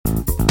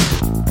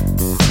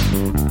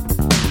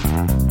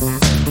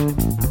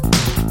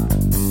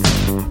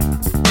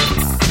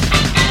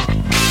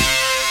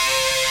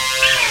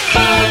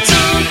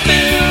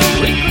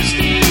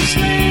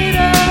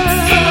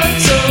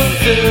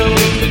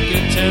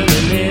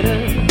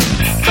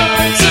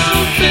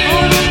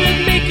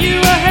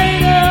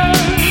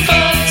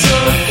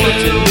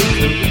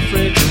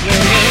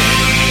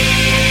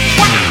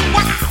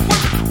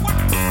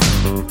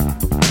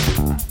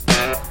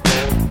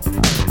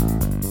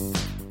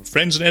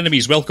Friends and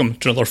enemies, welcome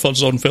to another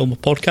Fuzz on Film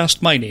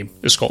podcast. My name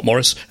is Scott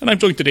Morris, and I'm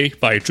joined today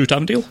by Drew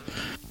Tamdale.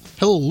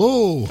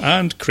 Hello.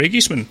 And Craig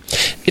Eastman.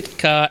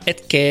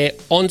 Itke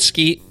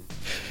onski.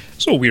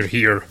 So we're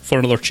here for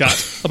another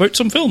chat about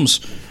some films.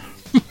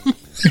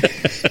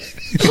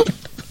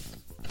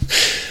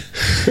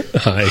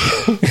 Hi.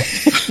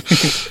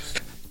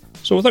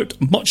 So without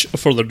much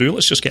further ado,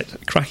 let's just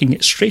get cracking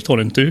it straight on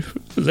into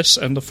this.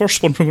 And the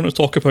first one we're going to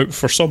talk about,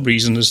 for some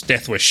reason, is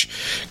Death Wish.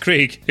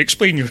 Craig,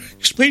 explain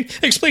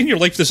your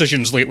life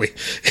decisions lately.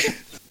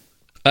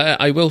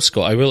 I will,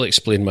 Scott. I will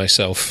explain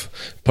myself,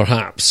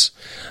 perhaps.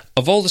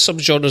 Of all the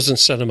subgenres in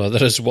cinema,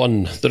 there is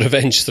one, the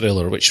revenge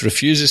thriller, which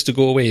refuses to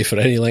go away for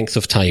any length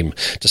of time,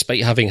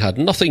 despite having had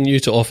nothing new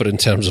to offer in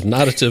terms of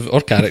narrative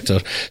or character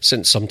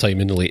since sometime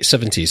in the late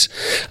 70s.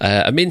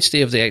 A mainstay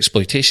of the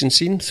exploitation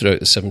scene throughout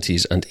the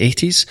 70s and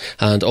 80s,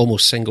 and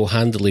almost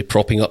single-handedly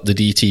propping up the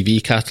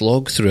DTV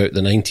catalogue throughout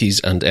the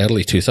 90s and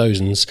early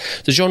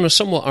 2000s, the genre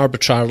somewhat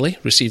arbitrarily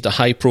received a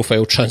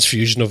high-profile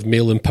transfusion of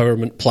male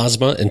empowerment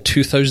plasma in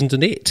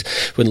 2008,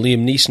 when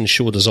Liam Neeson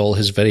showed us all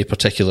his very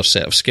particular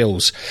set of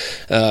skills.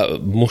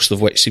 Most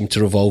of which seem to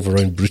revolve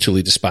around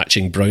brutally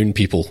dispatching brown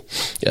people.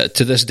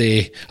 To this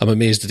day, I'm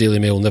amazed the Daily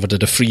Mail never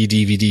did a free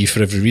DVD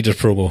for every reader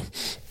promo.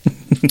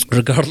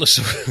 Regardless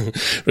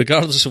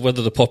of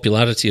whether the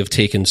popularity of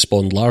Taken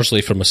spawned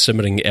largely from a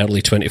simmering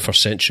early 21st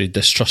century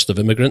distrust of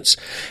immigrants,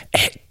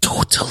 it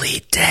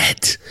totally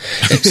did.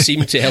 It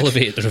seemed to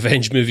elevate the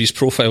revenge movie's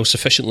profile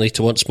sufficiently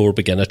to once more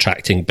begin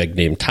attracting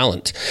big-name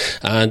talent.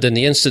 And in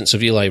the instance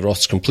of Eli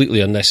Roth's completely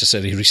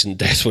unnecessary recent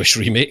Death Wish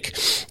remake,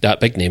 that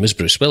big name is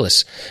Bruce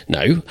Willis.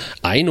 Now,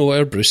 I know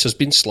our Bruce has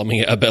been slumming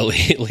it a bit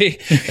lately,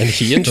 and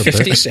he and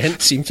 50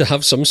 Cent seem to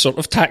have some sort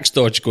of tax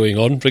dodge going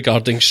on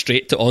regarding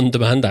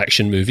straight-to-on-demand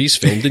action movies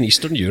filmed in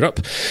Eastern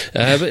Europe,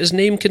 but his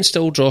name can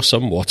still draw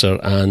some water,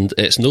 and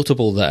it's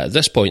notable that at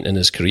this point in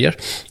his career,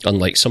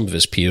 unlike some of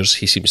his peers,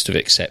 he seems to have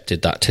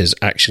accepted that his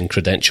action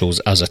credentials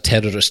as a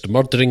terrorist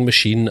murdering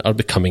machine are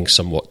becoming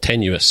somewhat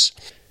tenuous.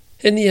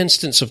 In the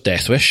instance of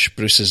Death Wish,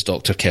 Bruce is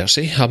Dr.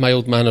 Kersey, a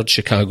mild-mannered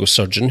Chicago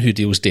surgeon who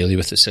deals daily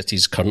with the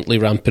city's currently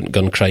rampant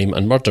gun crime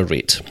and murder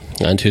rate,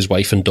 and whose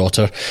wife and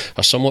daughter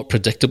are somewhat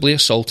predictably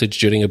assaulted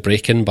during a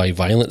break-in by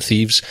violent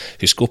thieves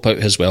who scope out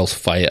his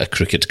wealth via a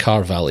crooked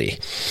car valet.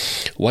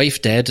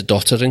 Wife dead,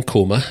 daughter in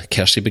coma,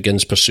 Kersey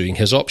begins pursuing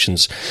his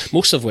options,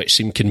 most of which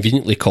seem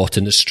conveniently caught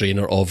in the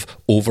strainer of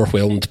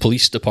overwhelmed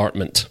police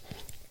department.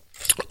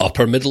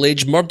 Upper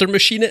middle-aged murder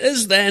machine it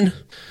is, then!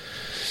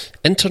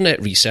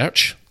 Internet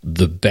research,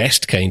 the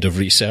best kind of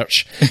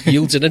research,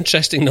 yields an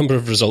interesting number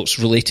of results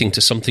relating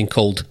to something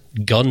called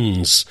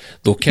guns,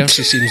 though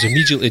Kersey seems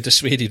immediately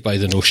dissuaded by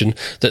the notion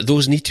that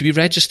those need to be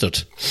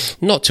registered.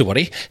 Not to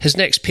worry, his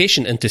next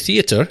patient into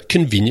theatre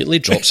conveniently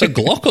drops a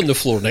Glock on the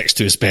floor next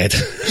to his bed.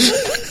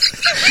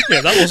 Yeah,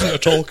 that wasn't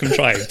at all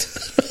contrived.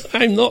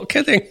 I'm not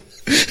kidding.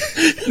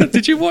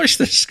 Did you watch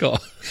this,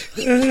 Scott?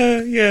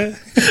 Yeah.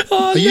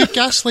 Are you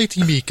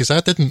gaslighting me? Because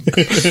I didn't.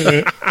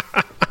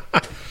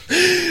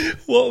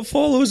 What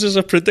follows is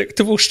a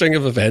predictable string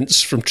of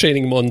events, from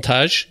training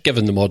montage,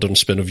 given the modern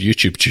spin of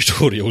YouTube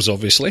tutorials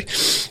obviously,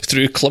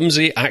 through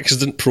clumsy,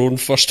 accident-prone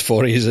first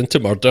forays into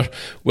murder,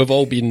 we've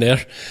all been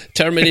there,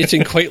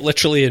 terminating quite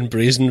literally in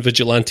brazen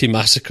vigilante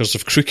massacres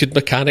of crooked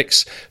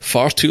mechanics,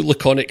 far too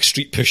laconic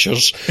street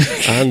pushers,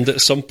 and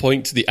at some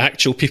point the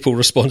actual people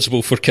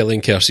responsible for killing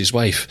Kersey's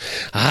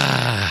wife.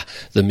 Ah,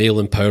 the male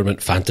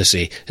empowerment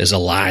fantasy is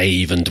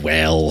alive and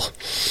well.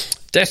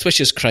 Death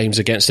Wish's crimes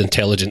against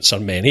intelligence are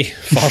many,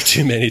 far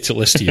too many to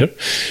list here,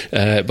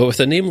 but with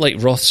a name like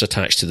Roth's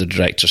attached to the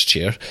director's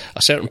chair,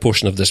 a certain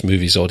portion of this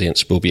movie's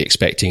audience will be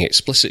expecting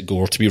explicit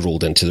gore to be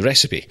rolled into the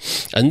recipe.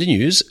 And the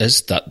news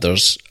is that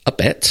there's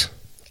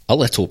a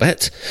little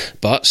bit,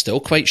 but still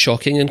quite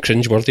shocking and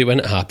cringeworthy when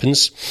it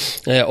happens.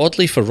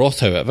 Oddly for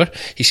Roth, however,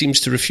 he seems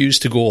to refuse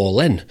to go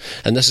all in,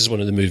 and this is one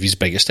of the movie's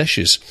biggest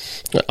issues.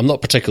 I'm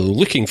not particularly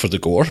looking for the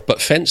gore,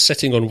 but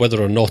fence-sitting on whether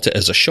or not it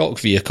is a shock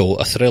vehicle,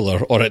 a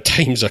thriller, or at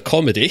times a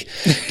comedy,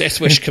 Death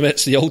Wish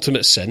commits the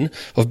ultimate sin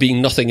of being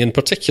nothing in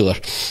particular,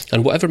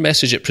 and whatever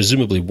message it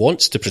presumably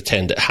wants to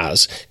pretend it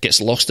has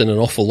gets lost in an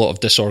awful lot of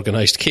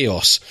disorganised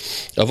chaos.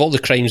 Of all the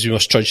crimes we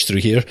must trudge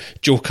through here,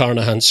 Joe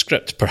Carnahan's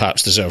script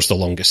perhaps deserves the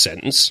longest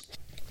sentence.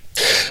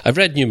 I've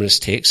read numerous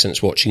takes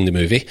since watching the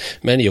movie,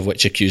 many of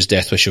which accuse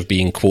Death Wish of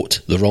being, quote,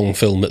 the wrong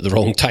film at the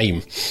wrong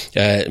time.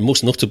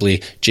 Most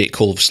notably, Jake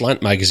Cole of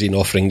Slant magazine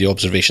offering the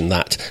observation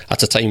that,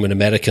 at a time when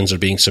Americans are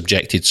being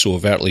subjected so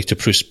overtly to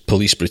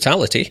police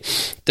brutality,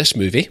 this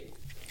movie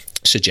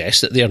suggests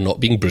that they are not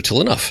being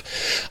brutal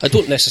enough. I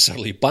don't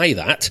necessarily buy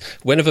that.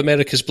 When have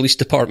America's police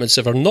departments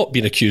ever not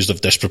been accused of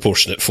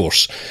disproportionate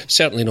force?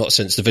 Certainly not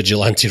since the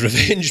vigilante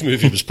revenge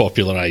movie was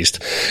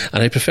popularised.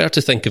 And I prefer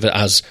to think of it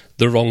as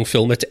the wrong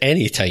film at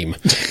any time,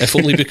 if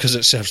only because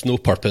it serves no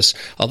purpose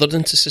other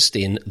than to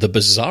sustain the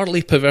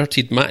bizarrely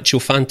perverted macho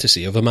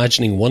fantasy of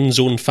imagining one's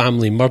own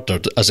family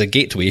murdered as a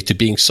gateway to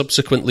being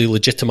subsequently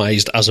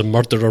legitimised as a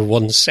murderer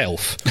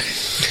oneself.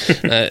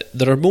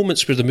 There are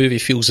moments where the movie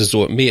feels as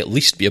though it may at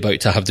least be about out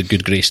to have the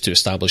good grace to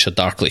establish a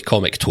darkly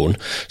comic tone,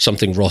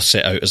 something Roth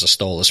set out as a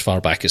stall as far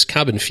back as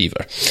Cabin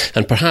Fever,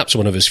 and perhaps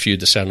one of his few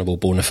discernible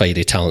bona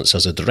fide talents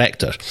as a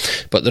director.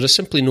 But there is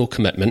simply no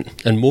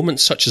commitment, and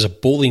moments such as a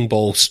bowling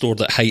ball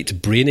stored at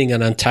height braining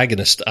an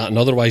antagonist at an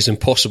otherwise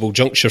impossible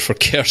juncture for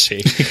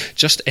Kersey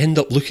just end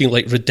up looking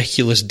like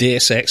ridiculous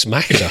Deus Ex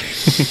Machina.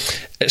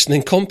 It's an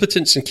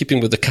incompetence in keeping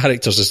with the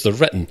characters as they're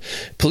written.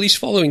 Police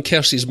following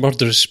Kersey's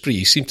murderous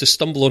spree seem to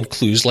stumble on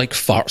clues like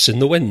farts in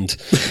the wind.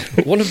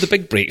 One of the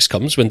big breaks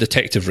comes when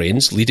Detective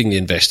Rains, leading the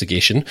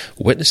investigation,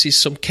 witnesses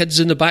some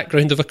kids in the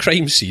background of a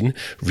crime scene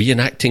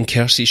reenacting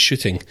Kersey's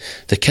shooting.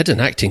 The kid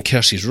enacting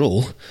Kersey's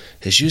role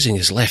is using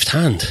his left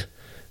hand.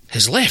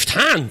 His left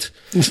hand!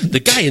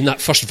 The guy in that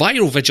first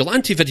viral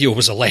vigilante video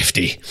was a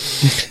lefty.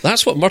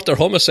 That's what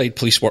murder-homicide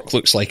police work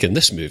looks like in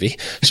this movie.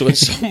 So in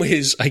some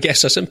ways, I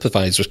guess I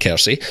sympathise with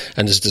Kersey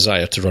and his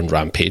desire to run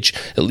rampage,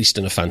 at least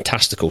in a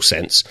fantastical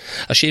sense.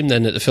 A shame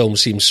then that the film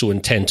seems so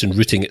intent in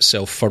rooting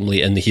itself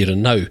firmly in the here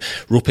and now,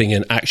 roping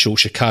in actual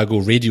Chicago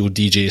radio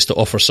DJs to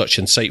offer such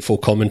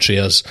insightful commentary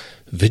as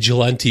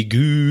vigilante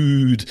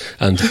good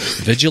and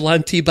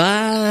vigilante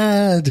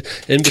bad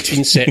in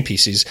between set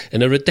pieces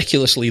in a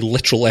ridiculously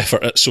literal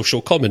effort at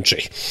social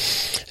commentary.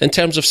 In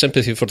terms of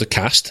sympathy for the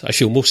cast, I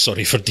feel most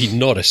sorry for Dean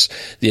Norris,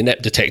 the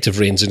inept detective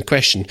Rains in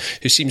question,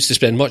 who seems to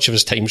spend much of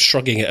his time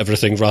shrugging at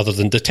everything rather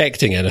than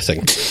detecting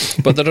anything.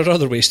 But there are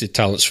other wasted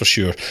talents for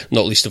sure,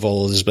 not least of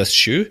all Elizabeth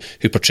Shue,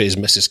 who portrays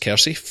Mrs.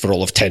 Kersey for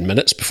all of 10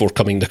 minutes before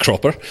coming the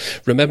cropper.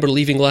 Remember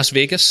Leaving Las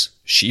Vegas?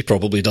 She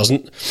probably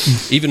doesn't.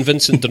 Even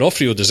Vincent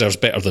D'Onofrio deserves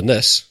better than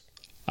this,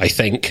 I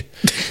think.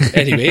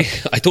 Anyway,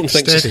 I don't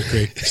think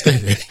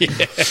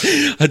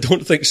I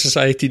don't think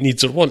society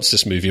needs or wants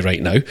this movie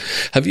right now.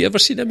 Have you ever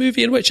seen a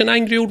movie in which an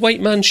angry old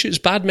white man shoots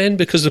bad men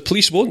because the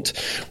police won't?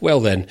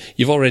 Well then,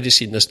 you've already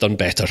seen this done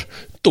better.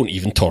 Don't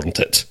even torrent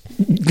it.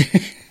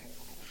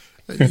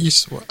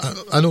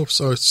 I know,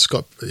 sorry,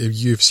 Scott,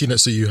 you've seen it,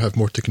 so you have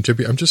more to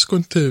contribute. I'm just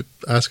going to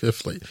ask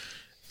if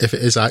it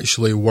is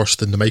actually worse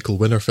than the Michael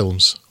Winner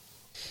films.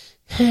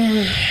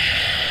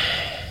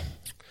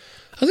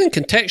 I think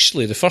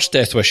contextually, the first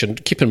Death Wish,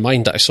 and keep in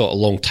mind that I saw it a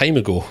long time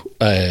ago,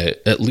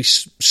 at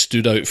least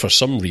stood out for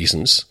some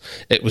reasons.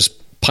 It was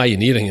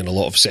pioneering in a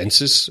lot of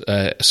senses.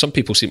 Some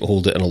people seem to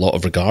hold it in a lot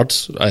of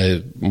regards.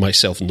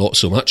 Myself, not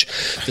so much.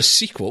 The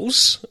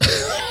sequels...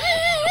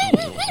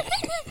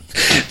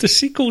 The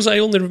sequels I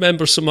only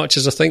remember so much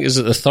as I think is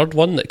it the third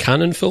one that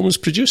Cannon Films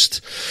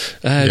produced,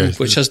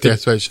 which has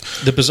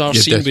the bizarre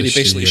scene where he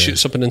basically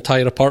shoots up an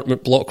entire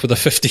apartment block with a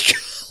 50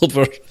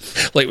 caliber,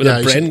 like with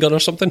a Bren gun or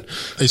something.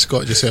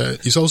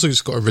 He's also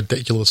just got a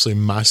ridiculously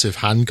massive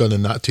handgun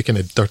in that, to kind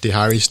of Dirty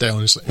Harry style.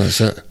 And it's like, that's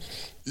it.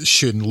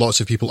 Shooting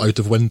lots of people out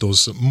of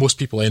windows. Most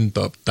people end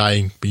up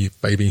dying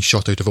by being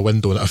shot out of a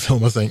window in that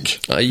film, I think.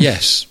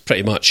 Yes,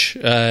 pretty much.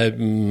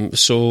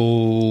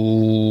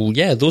 So,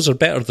 yeah, those are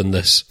better than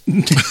this.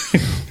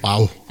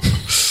 Wow.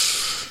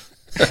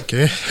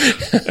 Okay.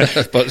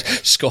 But,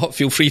 Scott,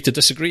 feel free to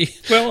disagree.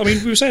 Well, I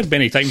mean, we've said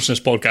many times in this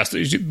podcast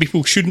that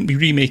people shouldn't be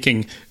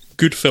remaking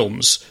good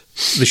films.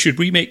 They should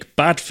remake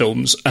bad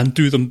films and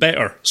do them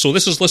better. So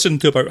this has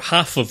listened to about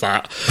half of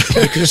that,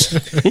 because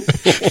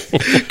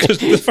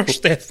the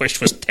first Death Wish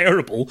was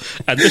terrible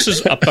and this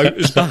is about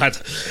as bad.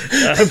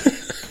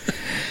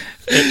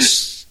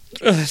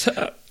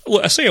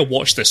 Look, I say I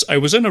watched this. I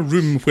was in a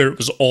room where it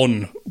was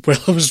on, where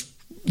I was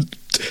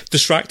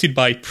distracted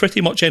by pretty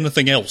much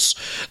anything else.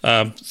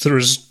 There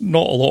is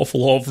not a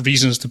lot of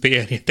reasons to pay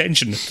any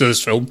attention to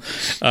this film,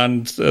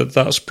 and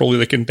that's probably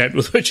the content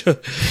with which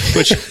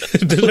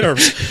it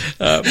deserves.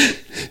 I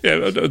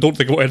don't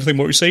think about anything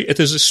more to say. It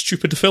is a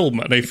stupid film,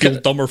 and I feel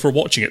dumber for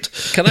watching it.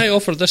 Can I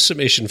offer this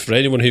summation for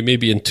anyone who may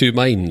be in two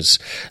minds?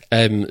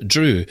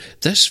 Drew,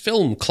 this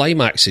film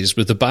climaxes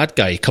with the bad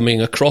guy coming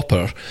a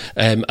cropper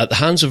at the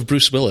hands of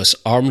Bruce Willis,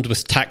 armed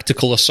with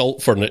tactical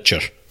assault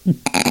furniture.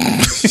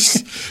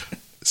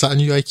 Is that a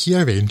new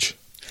IKEA range?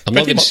 I'm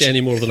not going to say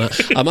any more than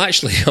that. I'm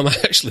actually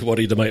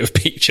worried I might have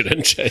piqued your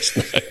interest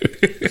now.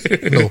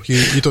 No,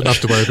 you don't have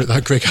to worry about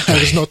that, Greg. I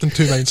was not in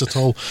two minds at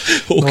all.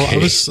 Okay. No, I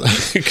was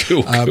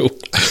cool.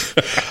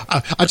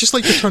 I just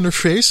like the turn of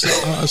phrase.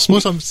 I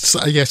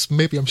suppose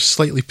maybe I'm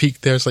slightly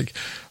piqued there. It's like,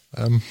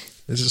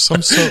 is it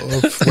some sort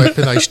of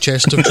weaponised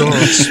chest of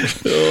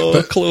drawers?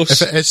 But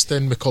close. If it is,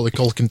 then Macaulay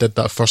Culkin did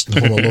that first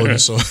in Home Alone.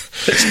 So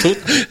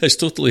it's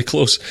totally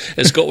close.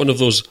 It's got one of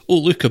those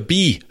look, a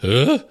bee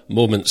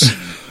moments.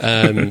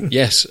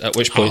 Yes, at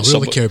which point I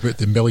really care about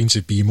the millions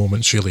of bee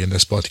moments really in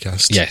this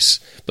podcast. Yes,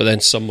 but then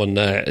someone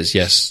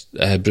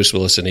Bruce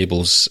Willis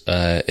enables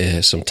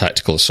some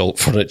tactical assault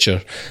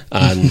furniture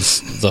and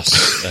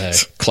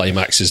thus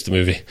climaxes the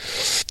movie.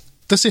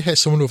 Does he hit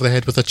someone over the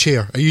head with a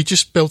chair? Are you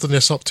just building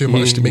this up too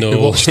much to make me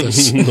watch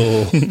this?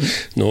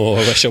 No,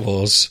 I wish I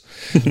was.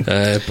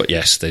 But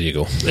yes, there you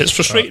go. It's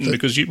frustrating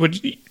because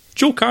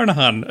Joe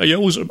Carnahan, I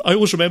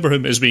always remember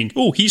him as being,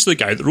 he's the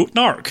guy that wrote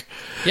Narc.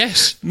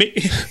 Yes.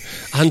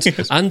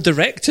 And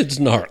directed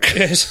Narc.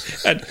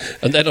 Yes.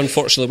 And then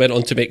unfortunately went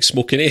on to make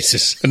Smoking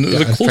Aces. And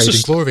the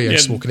closest... Pride and Glory and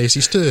Smoking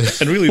Aces too.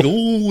 And really the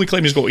only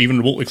claim he's got even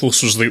remotely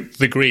close was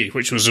The Grey,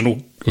 which was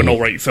an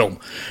alright film.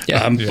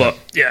 Yeah. But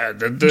yeah,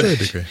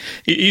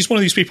 he's one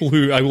of these people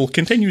who I will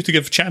continue to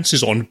give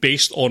chances on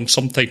based on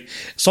something.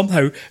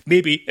 Somehow,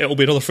 maybe it'll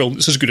be another film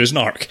that's as good as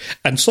Narc.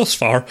 And thus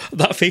far,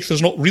 that faith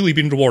has not really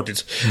been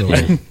rewarded. No.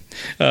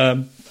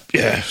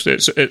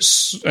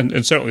 It's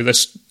and certainly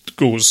this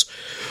goes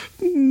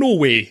no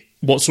way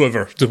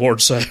whatsoever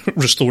towards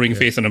restoring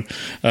faith in him,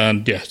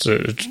 and it's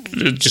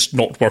just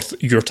not worth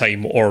your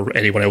time or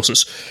anyone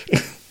else's.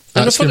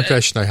 That's the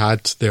impression I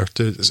had there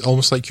too. It's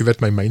almost like you read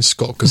my mind,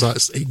 Scott, because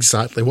that's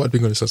exactly what I'd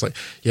been going to say. It's like,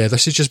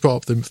 this has just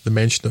brought up the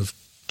mention of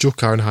Joe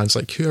Carnahan's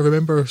like, who I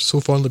remember so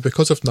fondly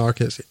because of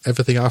Narc, it's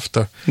everything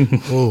after.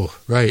 Oh,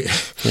 right.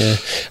 Yeah.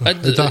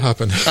 Did that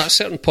happen? At a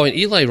certain point,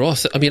 Eli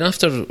Roth, I mean,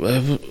 after,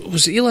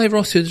 was it Eli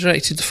Roth who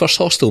directed the first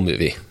Hostel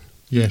movie?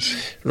 Yes.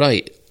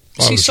 Right.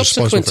 See,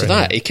 subsequent to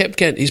that,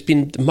 he's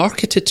been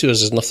marketed to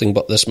us as nothing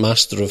but this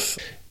master of,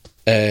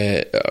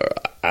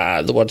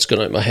 the word's gone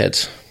out of my head.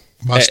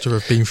 Master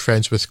of being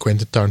friends with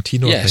Quentin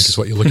Tarantino, yes. I think is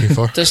what you're looking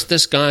for.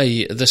 This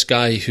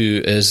guy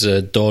who is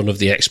a dawn of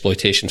the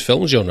exploitation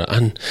film genre,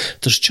 and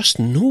there's just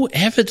no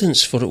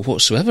evidence for it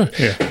whatsoever.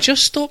 Yeah.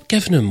 Just stop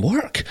giving him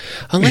work,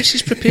 unless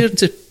he's prepared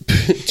to,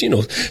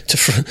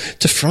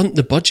 to front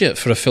the budget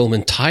for a film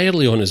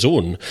entirely on his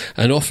own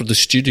and offer the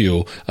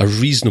studio a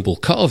reasonable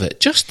cut of it.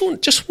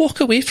 Just walk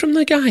away from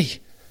the guy.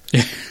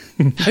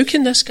 How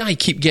can this guy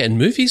keep getting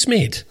movies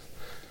made?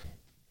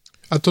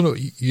 I don't know.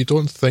 You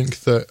don't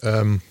think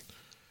that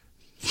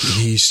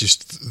he's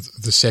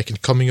just the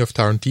second coming of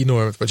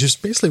Tarantino, which is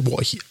basically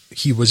what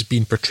he was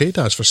being portrayed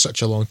as for such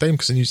a long time,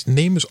 because his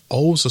name was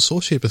always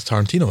associated with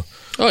Tarantino.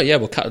 Oh yeah,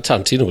 well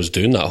Tarantino was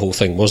doing that whole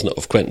thing, wasn't it,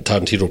 of Quentin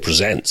Tarantino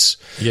Presents.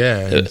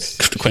 Yeah.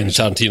 Quentin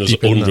Tarantino's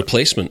own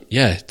replacement.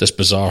 Yeah, this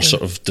bizarre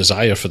sort of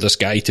desire for this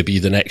guy to be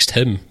the next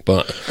him.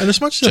 And as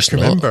much as I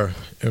can remember,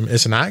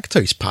 as an actor,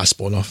 he's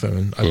passable enough. I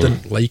mean, I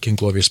didn't like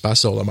Inglourious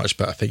Basterds all that much,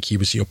 but I think he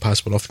was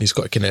passable enough, and he's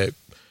got kind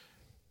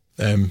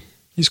of...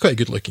 he's quite a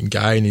good-looking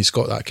guy, and he's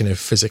got that kind of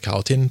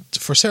physicality. And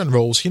for certain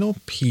roles, he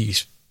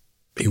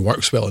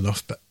works well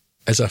enough. But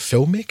as a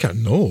filmmaker,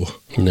 no,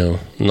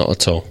 not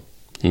at all,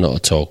 not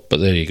at all. But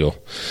there you go.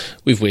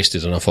 We've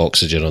wasted enough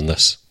oxygen on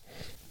this.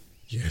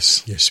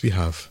 Yes, we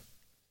have.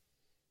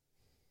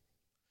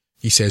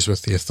 He says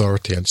with the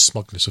authority and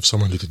smugness of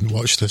someone who didn't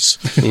watch this.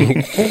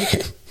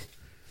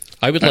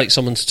 I would like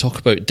someone to talk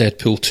about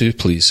Deadpool 2,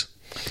 please.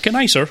 Can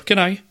I, sir? Can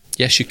I?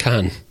 Yes, you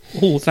can.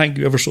 Oh, thank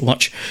you ever so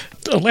much.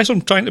 Unless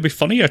I'm trying to be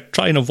funny, I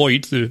try and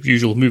avoid the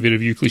usual movie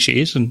review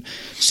cliches, and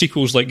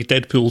sequels like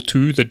Deadpool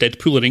 2, The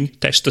Deadpoolering,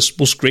 test this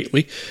most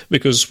greatly,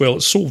 because, well,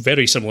 it's so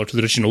very similar to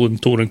the original in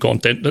tone and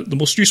content that the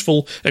most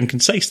useful and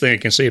concise thing I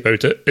can say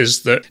about it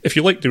is that if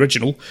you like the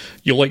original,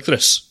 you'll like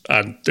this,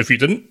 and if you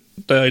didn't,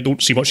 I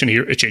don't see much in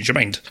here to change your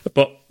mind.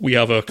 But we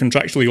have a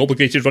contractually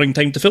obligated running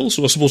time to fill,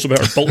 so I suppose we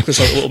better bulk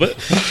this out a little bit.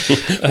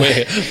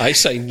 Wait, I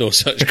signed no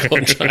such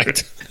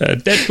contract.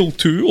 Deadpool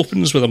 2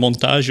 opens with a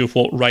montage of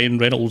what Ryan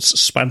Reynolds'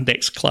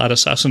 spandex-clad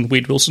assassin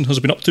Wade Wilson has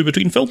been up to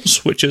between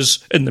films, which is,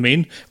 in the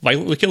main,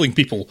 violently killing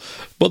people.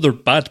 But they're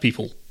bad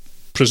people.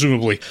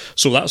 Presumably,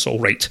 so that's all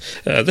right.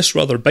 This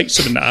rather bites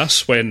him in the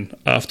ass when,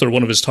 after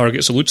one of his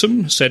targets eludes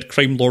him, said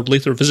crime lord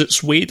later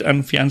visits Wade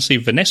and fiancée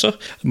Vanessa,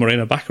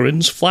 Morena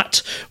Baccarin's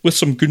flat, with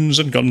some goons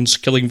and guns,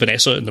 killing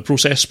Vanessa in the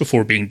process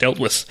before being dealt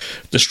with.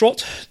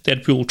 Distraught,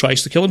 Deadpool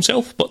tries to kill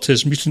himself, but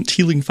his mutant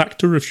healing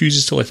factor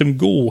refuses to let him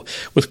go,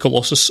 with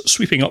Colossus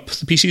sweeping up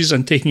the pieces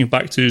and taking him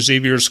back to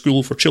Xavier's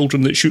school for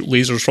children that shoot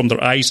lasers from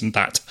their eyes and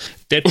that.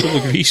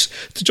 Deadpool agrees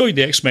to join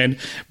the X-Men,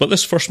 but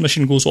this first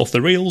mission goes off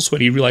the rails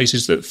when he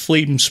realises that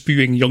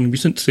flame-spewing young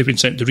mutant they've been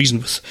sent to reason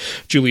with,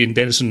 Julian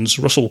Dennison's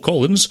Russell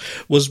Collins,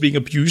 was being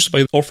abused by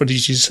the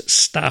orphanage's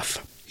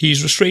staff.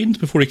 He's restrained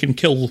before he can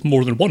kill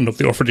more than one of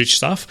the orphanage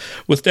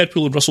staff, with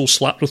Deadpool and Russell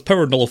slapped with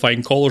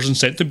power-nullifying collars and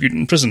sent to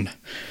mutant prison.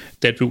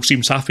 Deadpool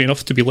seems happy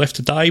enough to be left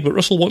to die, but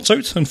Russell wants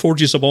out and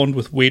forges a bond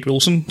with Wade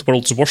Wilson, the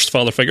world's worst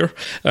father figure,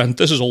 and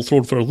this is all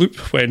thrown for a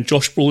loop when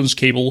Josh Brolin's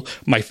Cable,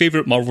 my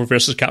favourite Marvel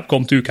vs.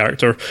 Capcom 2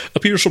 character,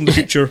 appears from the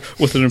future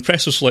with an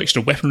impressive selection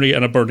of weaponry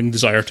and a burning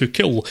desire to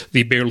kill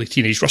the barely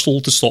teenage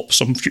Russell to stop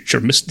some future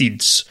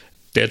misdeeds.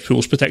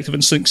 Deadpool's protective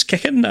instincts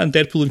kick in, and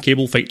Deadpool and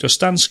Cable fight to a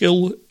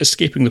standstill,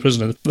 escaping the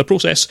prison in the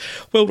process,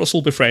 while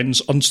Russell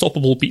befriends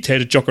unstoppable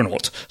beat-headed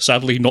Juggernaut,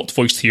 sadly not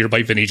voiced here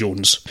by Vinnie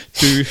Jones.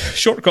 To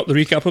shortcut the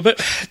recap a bit,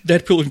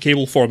 Deadpool and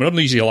Cable form an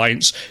uneasy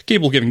alliance,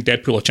 Cable giving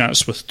Deadpool a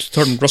chance to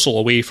turn Russell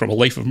away from a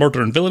life of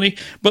murder and villainy,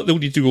 but they'll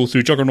need to go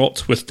through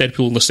Juggernaut, with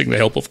Deadpool enlisting the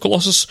help of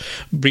Colossus,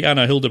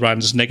 Brianna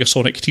Hildebrand's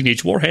Negasonic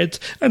teenage warhead,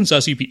 and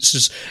Zazie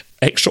Beetz'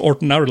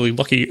 extraordinarily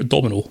lucky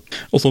Domino.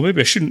 Although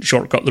maybe I shouldn't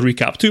shortcut the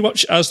recap too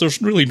much, as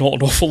there's really not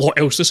an awful lot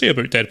else to say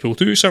about Deadpool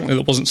 2, certainly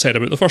that wasn't said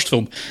about the first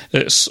film.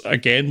 It's,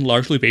 again,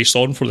 largely based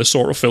on, for this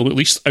sort of film at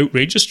least,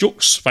 outrageous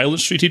jokes,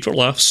 violence treated for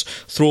laughs,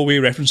 throwaway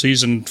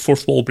references and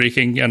fourth wall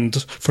breaking,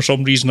 and for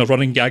some reason a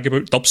running gag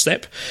about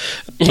dubstep.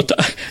 But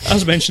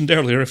as mentioned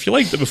earlier, if you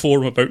liked it before,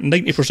 I'm about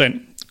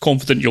 90%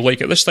 confident you'll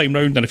like it this time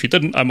round, and if you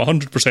didn't, I'm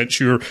 100%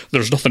 sure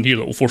there's nothing here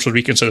that will force a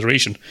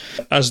reconsideration.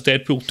 As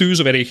Deadpool 2 is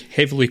a very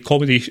heavily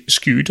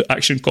comedy-skewed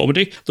action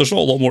comedy, there's not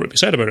a lot more to be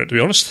said about it, to be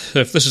honest.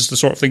 If this is the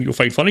sort of thing you'll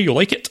find funny, you'll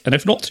like it, and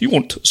if not, you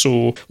won't.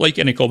 So, like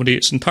any comedy,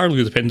 it's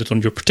entirely dependent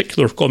on your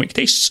particular comic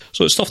tastes,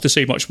 so it's tough to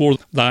say much more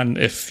than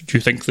if you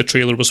think the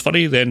trailer was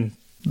funny, then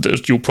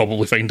you'll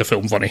probably find the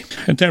film funny.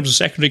 In terms of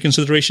secondary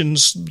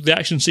considerations, the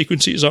action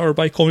sequences are,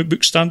 by comic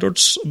book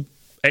standards,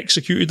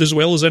 executed as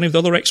well as any of the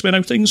other X-Men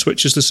outings,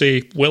 which is to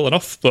say, well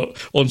enough, but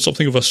on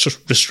something of a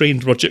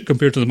restrained budget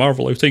compared to the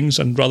Marvel outings,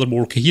 and rather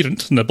more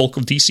coherent than the bulk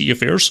of DC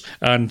affairs,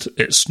 and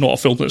it's not a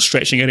film that's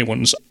stretching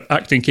anyone's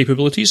acting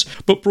capabilities,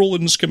 but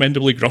Brolin's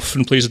commendably gruff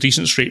and plays a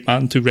decent straight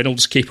man to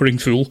Reynolds' capering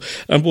fool,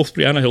 and both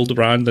Brianna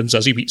Hildebrand and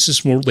Zazie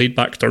Beetz' more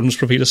laid-back turns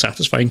provide a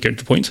satisfying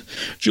counterpoint.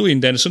 Julian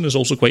Dennison is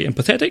also quite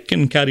empathetic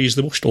and carries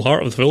the emotional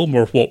heart of the film,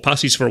 or what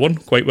passes for one,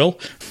 quite well.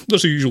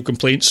 There's the usual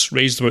complaints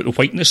raised about the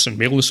whiteness and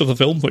maleness of the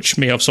film, which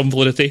may have some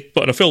validity,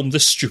 but in a film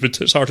this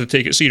stupid, it's hard to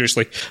take it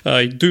seriously.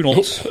 I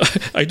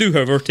do,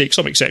 however, take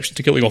some exception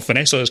to killing off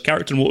Vanessa as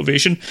character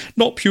motivation,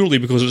 not purely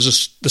because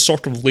it's the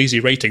sort of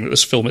lazy writing that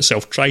this film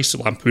itself tries to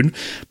lampoon,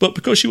 but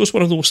because she was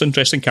one of the most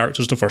interesting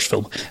characters in the first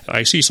film.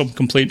 I see some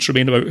complaints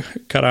remain about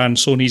Karan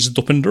Soni's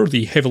Dopinder,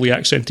 the heavily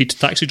accented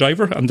taxi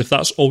driver, and if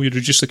that's all you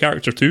reduce the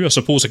character to, I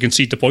suppose I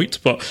concede the point,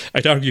 but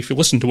I'd argue if you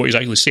listen to what he's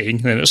actually saying,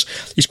 then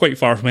he's quite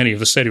far from any of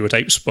the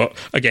stereotypes, but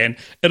again,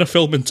 in a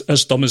film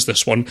as dumb as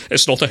this one,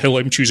 it's not a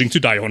hill I'm choosing to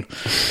die on.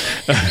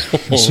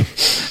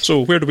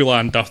 So where do we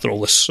land after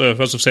all this?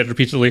 As I've said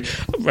repeatedly,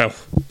 well,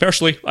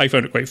 personally, I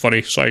found it quite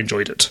funny, so I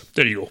enjoyed it.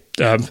 There you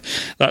go.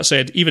 That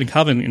said, even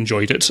having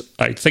enjoyed it,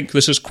 I think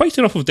this is quite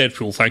enough of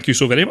Deadpool, thank you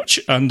so very much,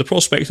 and the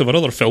prospect of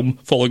another film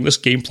following this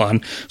game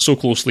plan so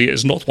closely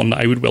is not one that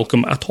I would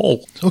welcome at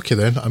all. Okay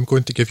then, I'm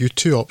going to give you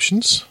two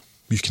options.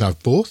 You can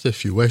have both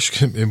if you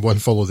wish, and one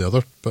follow the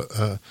other, but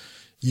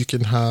you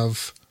can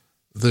have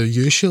the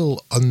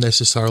usual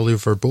unnecessarily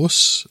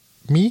verbose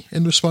me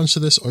in response to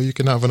this, or you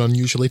can have an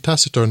unusually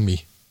taciturn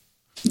me.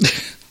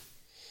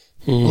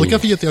 I'll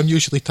give you the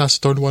unusually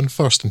taciturn one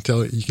first, and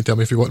you can tell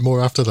me if you want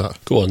more after that.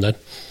 Go on then.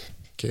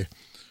 Okay.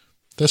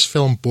 This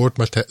film bored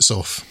my tits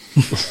off.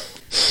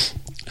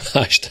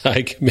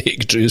 Hashtag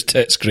make Drew's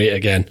tits great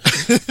again.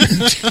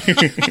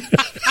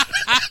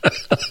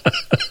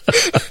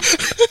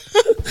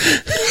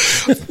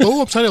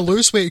 Oh, I'm trying to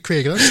lose weight,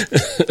 Craig. Don't.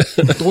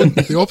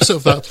 The opposite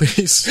of that,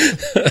 please.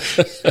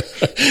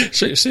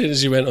 So you're saying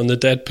as you went on the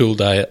Deadpool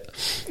diet.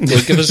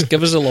 Well,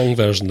 give us a long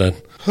version then.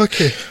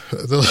 Okay.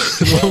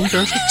 The long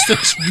version is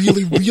this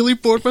really, really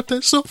bored my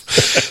tits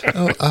off.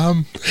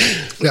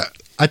 Yeah,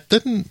 I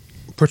didn't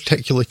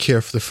particularly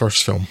care for the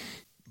first film,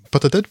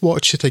 but I did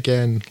watch it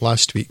again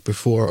last week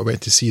before I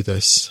went to see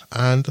this,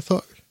 and I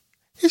thought,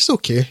 it's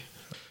okay.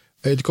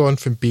 It had gone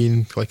from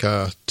being like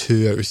a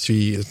 2 out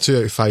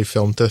of 5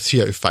 film to a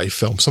 3 out of 5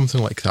 film, something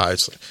like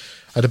that.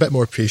 I had a bit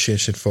more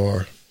appreciation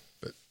for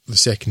the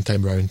second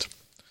time round.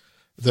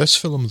 This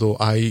film, though,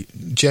 I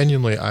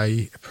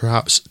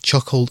perhaps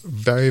chuckled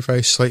very,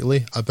 very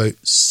slightly about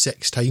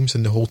 6 times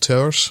in the whole 2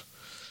 hours.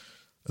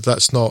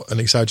 That's not an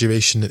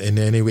exaggeration in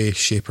any way,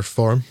 shape or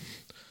form.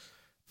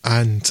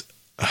 And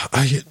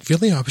I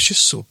was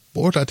just so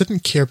bored. I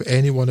didn't care about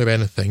anyone or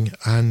anything,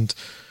 and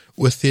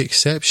with the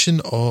exception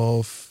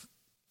of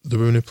the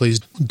woman who plays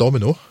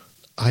Domino,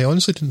 I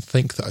honestly didn't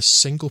think that a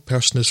single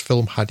person in this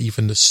film had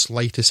even the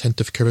slightest hint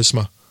of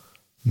charisma.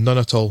 None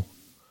at all.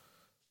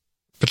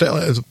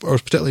 I was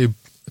particularly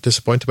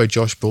disappointed by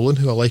Josh Brolin,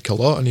 who I like a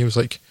lot, and he was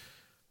like,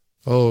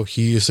 oh,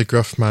 he is the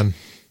gruff man,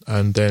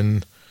 and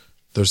then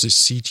there's this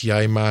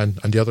CGI man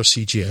and the other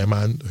CGI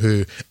man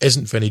who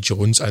isn't Vinnie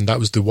Jones, and that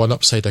was the one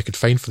upside I could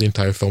find for the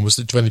entire film, was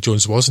that Vinnie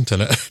Jones wasn't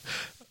in it.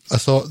 I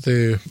thought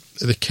the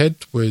kid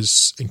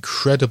was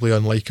incredibly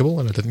unlikable,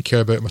 and I didn't care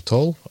about him at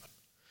all.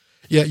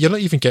 Yeah, you're not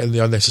even getting the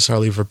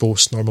unnecessarily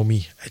verbose normal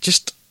me. I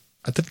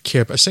didn't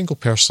care about a single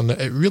person.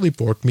 It really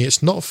bored me.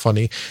 It's not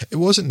funny. It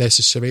wasn't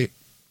necessary.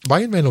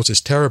 Ryan Reynolds is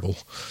terrible.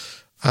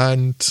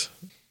 And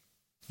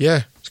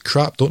yeah, it's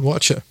crap. Don't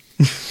watch it.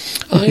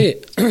 I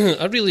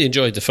really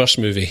enjoyed the first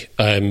movie,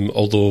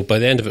 although by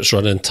the end of its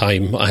running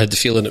time I had the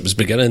feeling it was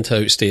beginning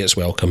to outstay its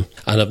welcome,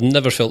 and I've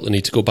never felt the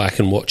need to go back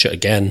and watch it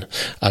again,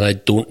 and I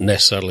don't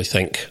necessarily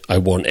think I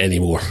want any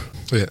more.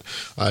 Yeah,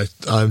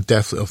 I'm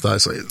definitely of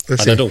that.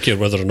 And I don't care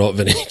whether or not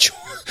Vinnie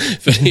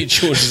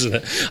Jones is in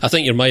it. I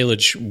think your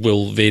mileage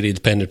will vary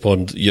depending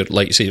upon your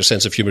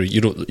sense of humour.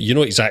 You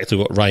know exactly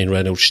what Ryan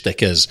Reynolds'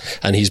 shtick is,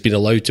 and he's been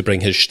allowed to bring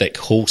his shtick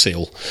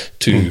wholesale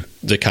to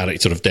the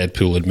character of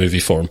Deadpool in movie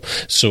form.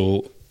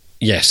 So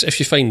yes, if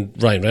you find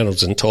Ryan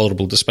Reynolds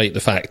intolerable, despite the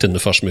fact in the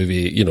first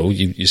movie,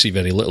 you see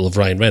very little of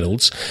Ryan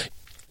Reynolds,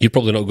 you're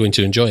probably not going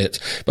to enjoy it.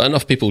 But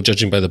enough people,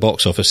 judging by the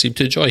box office, seem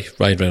to enjoy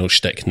Ryan Reynolds'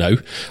 shtick now.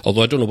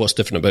 Although I don't know what's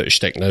different about his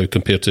shtick now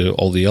compared to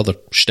all the other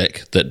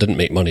shtick that didn't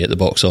make money at the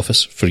box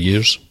office for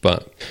years.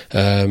 But,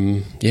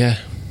 yeah.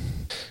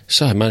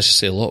 So I managed to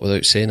say a lot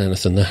without saying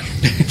anything there.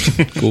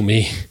 Go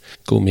me.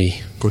 Go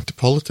me. Going to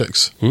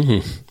politics.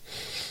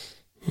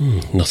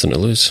 Nothing to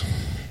lose.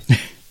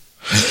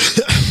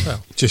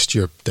 Well, just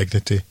your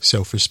dignity,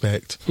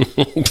 self-respect.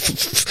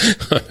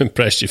 I'm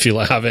impressed you feel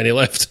I have any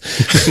left.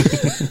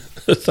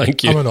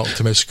 Thank you. I'm an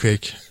optimist,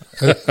 Craig.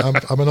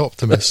 I'm an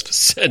optimist.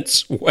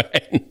 Since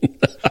when?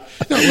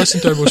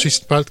 Listen to our most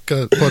recent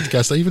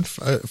podcast. I even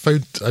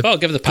found... I'll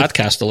give the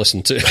podcast a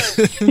listen to.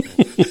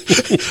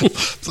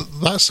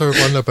 That's our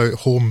one about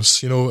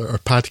homes, our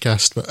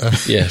podcast.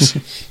 But, yes.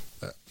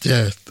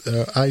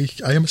 I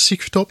am a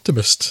secret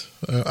optimist.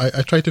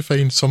 I try to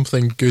find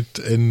something good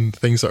in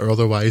things that are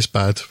otherwise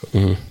bad.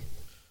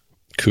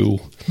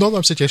 Cool. Not that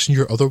I'm suggesting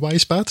you're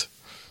otherwise bad.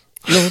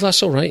 No,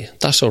 that's all right.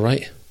 That's all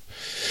right.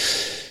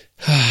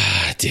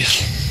 Ah, dear.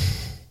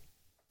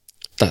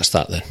 That's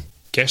that then.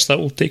 Guess that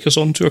will take us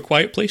on to A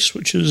Quiet Place,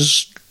 which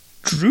is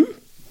Drew.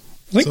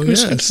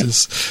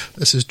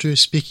 This is Drew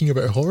speaking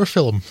about a horror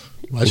film.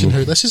 Imagine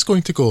how this is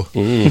going to go.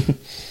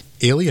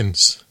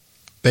 Aliens.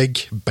 Big,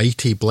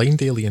 bitey,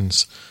 blind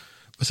aliens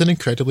with an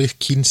incredibly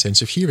keen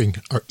sense of hearing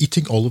are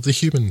eating all of the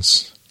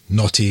humans.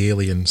 Naughty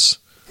aliens.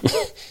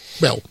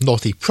 Well,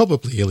 naughty,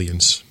 probably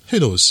aliens.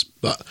 Who knows?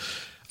 But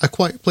A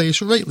Quiet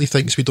Place rightly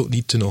thinks we don't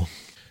need to know.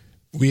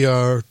 We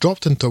are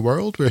dropped into a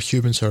world where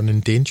humans are an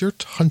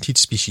endangered, hunted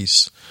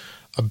species.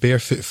 A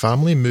barefoot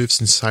family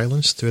moves in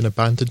silence through an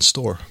abandoned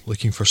store,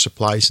 looking for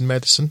supplies and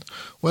medicine,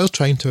 while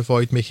trying to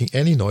avoid making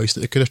any noise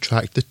that could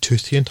attract the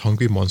toothy and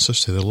hungry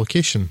monsters to their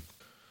location.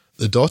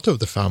 The daughter of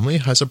the family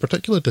has a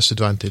particular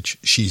disadvantage.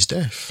 She's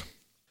deaf.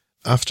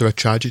 After a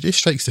tragedy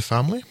strikes the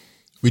family,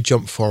 we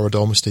jump forward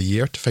almost a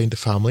year to find the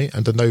family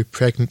and a now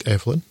pregnant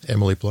Evelyn,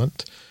 Emily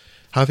Blunt,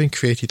 having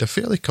created a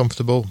fairly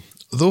comfortable,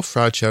 though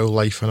fragile,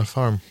 life on a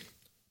farm.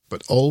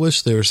 But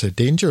always there is a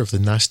danger of the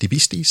nasty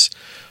beasties,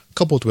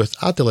 coupled with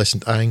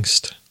adolescent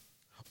angst.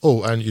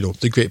 Oh, and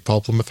the great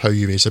problem of how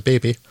you raise a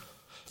baby,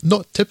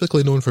 not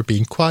typically known for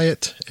being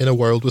quiet in a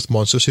world with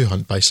monsters who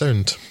hunt by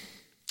sound.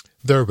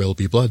 There will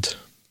be blood.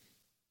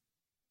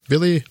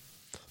 Really?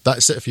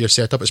 That's it for your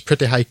setup. It's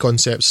pretty high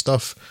concept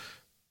stuff.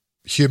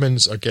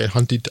 Humans are getting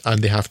hunted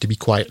and they have to be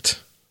quiet.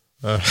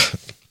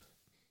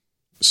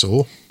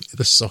 So,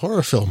 this is a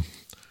horror film.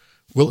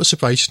 Will it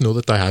surprise you to know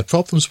that I had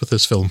problems with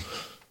this film?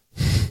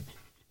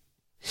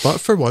 But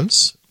for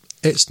once,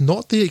 it's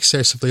not the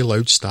excessively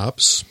loud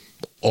stabs,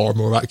 or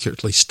more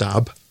accurately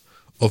stab,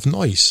 of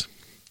noise.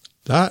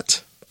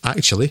 That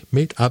actually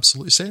made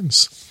absolute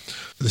sense.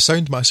 The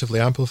sound massively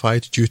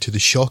amplified due to the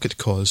shock it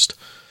caused,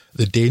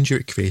 the danger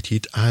it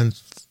created, and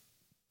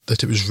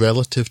that it was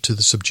relative to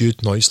the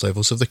subdued noise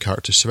levels of the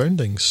character's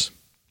surroundings.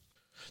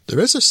 There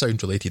is a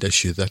sound-related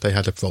issue that I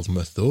had a problem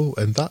with, though,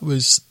 and that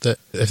was that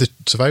if the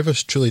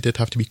survivors truly did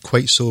have to be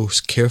quite so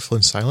careful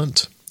and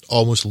silent,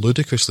 almost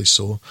ludicrously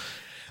so,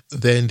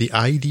 then the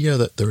idea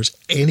that there was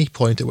any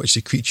point at which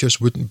the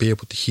creatures wouldn't be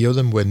able to hear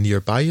them when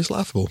nearby is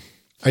laughable.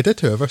 I did,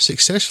 however,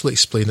 successfully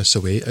explain this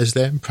away as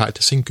them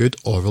practising good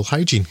oral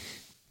hygiene.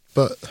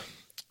 But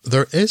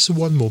there is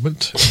one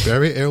moment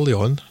very early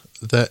on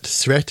that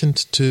threatened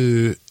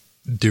to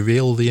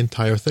derail the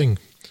entire thing.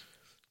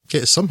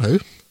 Yet somehow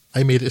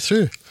I made it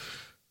through,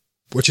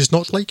 which is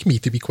not like me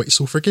to be quite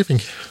so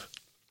forgiving.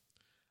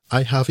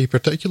 I have a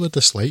particular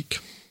dislike,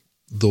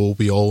 though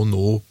we all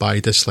know by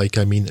dislike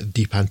I mean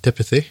deep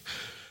antipathy,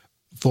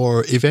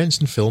 for events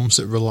in films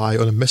that rely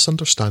on a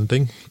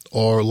misunderstanding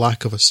or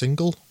lack of a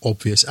single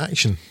obvious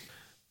action.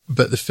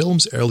 But the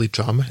film's early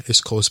drama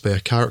is caused by a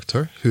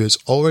character who has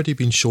already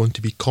been shown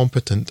to be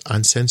competent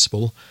and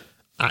sensible,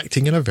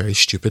 acting in a very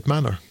stupid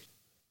manner.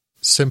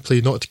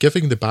 Simply not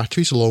giving the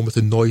batteries along with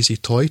the noisy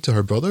toy to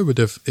her brother would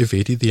have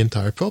evaded the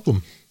entire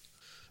problem.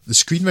 The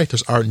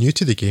screenwriters aren't new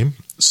to the game,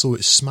 so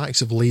it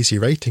smacks of lazy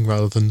writing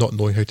rather than not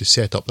knowing how to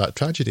set up that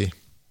tragedy.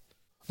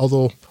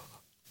 Although,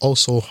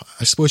 also,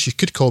 I suppose you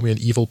could call me an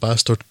evil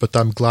bastard, but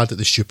I'm glad that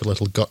the stupid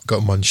little gut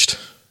got munched.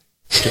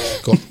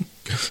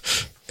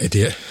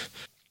 Idiot.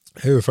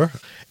 However,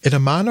 in a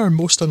manner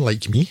most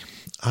unlike me,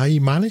 I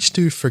managed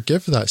to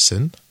forgive that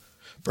sin,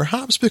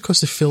 perhaps because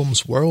the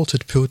film's world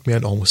had pulled me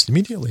in almost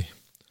immediately.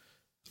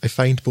 I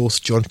find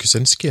both John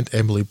Krasinski and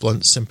Emily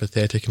Blunt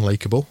sympathetic and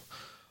likeable,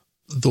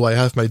 though I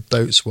have my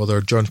doubts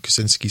whether John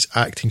Krasinski's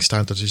acting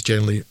standards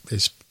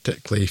is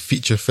particularly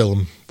feature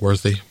film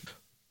worthy.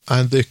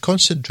 And the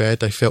constant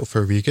dread I felt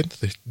for Regan,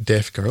 the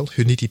deaf girl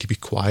who needed to be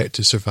quiet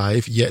to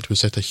survive yet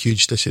was at a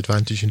huge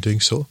disadvantage in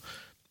doing so,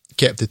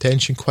 kept the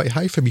tension quite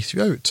high for me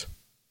throughout.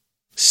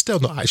 Still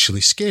not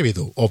actually scary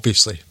though,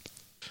 obviously.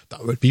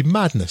 That would be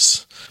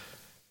madness.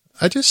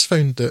 I just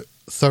found it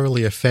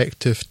thoroughly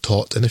effective,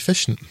 taut and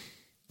efficient.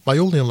 My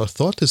only other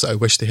thought is that I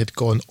wish they had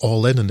gone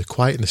all in on the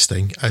quietness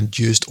thing and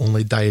used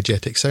only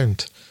diegetic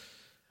sound.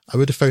 I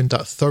would have found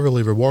that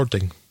thoroughly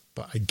rewarding,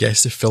 but I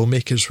guess the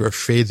filmmakers were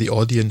afraid the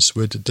audience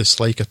would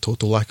dislike a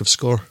total lack of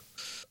score.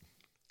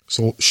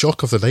 So,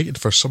 shock of the night, and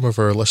for some of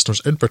our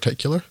listeners in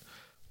particular,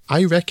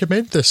 I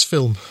recommend this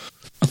film.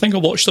 I think I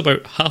watched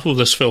about half of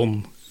this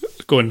film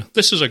going,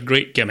 this is a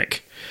great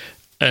gimmick.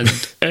 And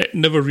it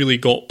never really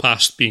got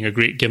past being a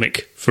great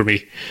gimmick for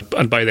me.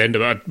 And by the end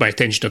of it, my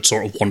attention had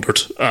sort of wandered,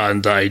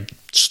 and I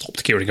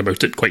stopped caring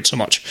about it quite so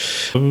much.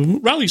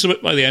 Rallies a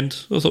bit by the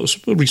end. I thought it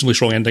was a reasonably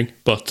strong ending.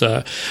 But,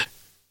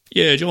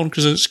 yeah, John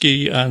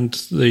Krasinski and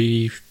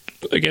the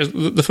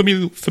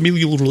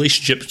familial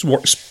relationship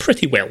works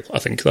pretty well. I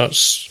think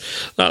that's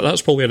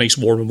probably a nice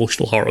warm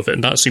emotional heart of it,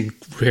 and that seemed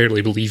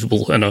fairly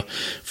believable in a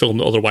film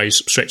that otherwise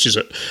stretches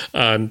it.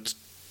 And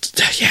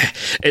yeah,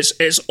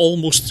 it's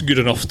almost good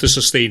enough to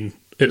sustain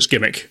its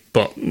gimmick,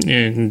 but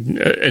in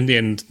the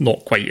end,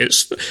 not quite.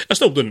 I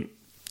still didn't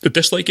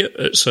dislike it.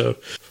 I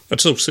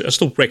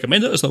still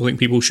recommend it. I still think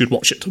people should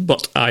watch it,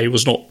 but I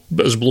was not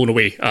as blown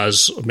away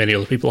as many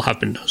other people have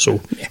been. So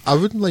yeah. I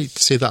wouldn't like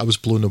to say that I was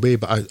blown away,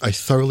 but I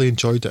thoroughly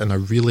enjoyed it, and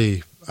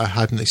I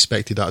hadn't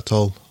expected that at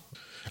all.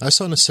 I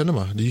saw it in a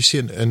cinema. Did you see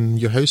it in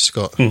your house,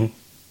 Scott? Mm-hmm.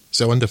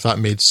 So I wonder if that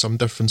made some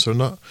difference or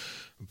not.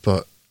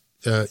 But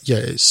yeah,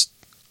 it's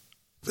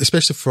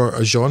especially for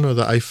a genre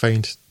that I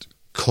find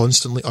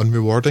constantly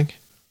unrewarding.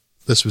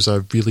 This was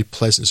a really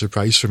pleasant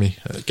surprise for me.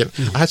 Again,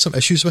 I had some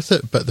issues with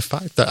it, but the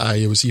fact that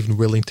I was even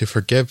willing to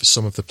forgive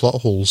some of the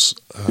plot holes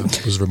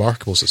was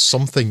remarkable. So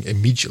something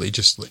immediately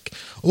just like,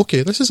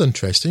 okay, this is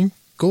interesting.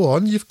 Go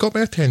on, you've got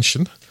my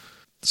attention.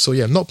 So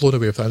yeah, I'm not blown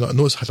away with that. I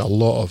know it's had a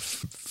lot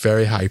of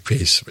very high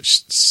praise,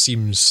 which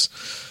seems...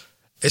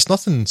 It's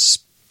nothing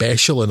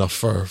special enough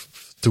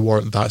to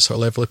warrant that sort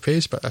of level of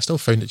praise, but I still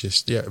found it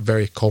just, yeah,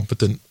 very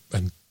competent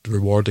and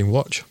rewarding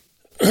watch.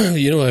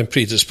 You know, I'm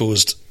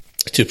predisposed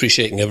to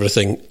appreciating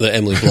everything that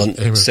Emily Blunt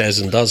says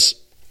and does.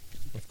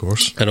 Of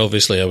course. And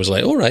obviously I was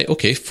like, all right,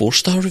 okay,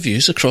 4-star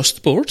reviews across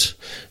the board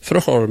for a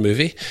horror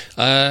movie.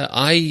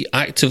 I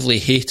actively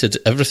hated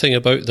everything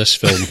about this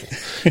film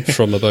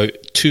from about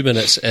 2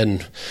 minutes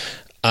in,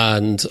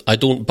 and I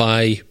don't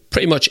buy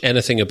pretty much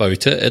anything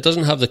about it. It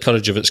doesn't have the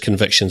courage of its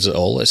convictions at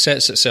all. It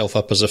sets itself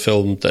up as a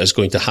film that is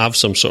going to have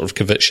some sort of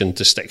conviction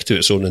to stick to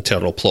its own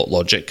internal plot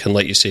logic. And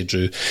like you say,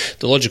 Drew,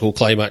 the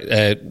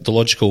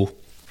logical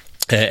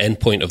end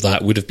point of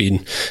that would have been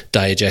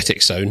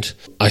diegetic sound.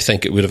 I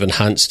think it would have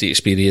enhanced the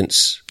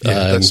experience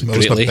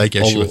greatly.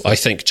 Although I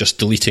think just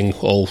deleting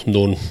all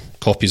known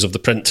copies of the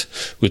print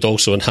would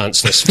also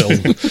enhance this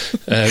film.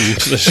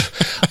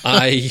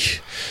 I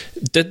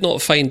did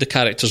not find the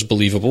characters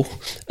believable.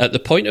 At the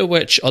point at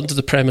which, under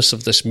the premise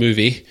of this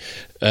movie,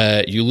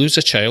 you lose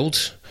a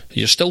child,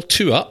 you're still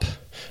 2 up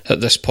at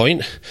this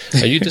point,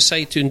 and you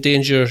decide to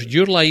endanger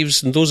your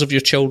lives and those of your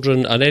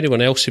children and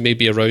anyone else who may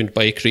be around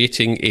by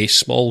creating a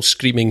small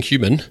screaming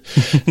human,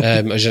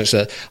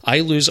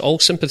 I lose all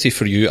sympathy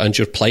for you and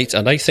your plight,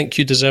 and I think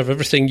you deserve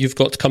everything you've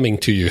got coming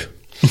to you.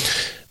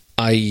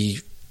 I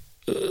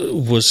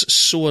was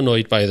so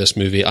annoyed by this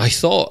movie. I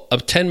thought,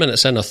 10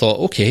 minutes in, I thought,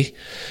 okay,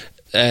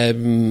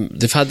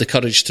 they've had the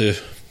courage to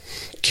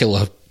kill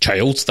a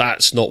child.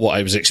 That's not what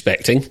I was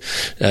expecting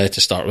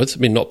to start with. I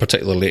mean, not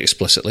particularly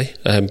explicitly,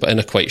 but in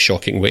a quite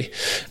shocking way.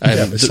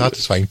 It's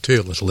satisfying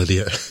too, little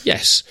idiot.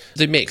 Yes.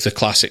 They make the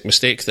classic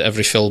mistake that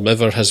every film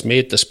ever has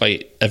made,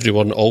 despite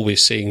everyone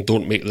always saying,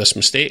 don't make this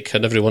mistake,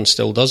 and everyone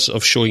still does,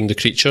 of showing the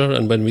creature,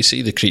 and when we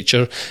see the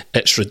creature,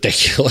 it's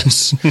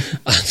ridiculous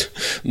and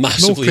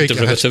massively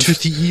derivative. It has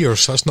toothy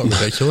ears, that's not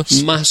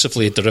ridiculous.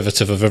 Massively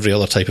derivative of every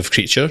other type of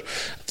creature.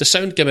 The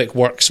sound gimmick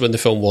works when the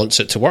film wants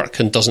it to work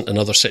and doesn't in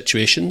other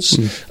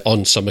situations.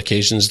 On some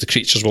occasions, the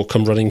creatures will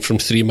come running from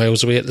 3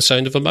 miles away at the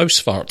sound of a mouse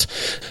fart.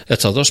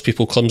 At others,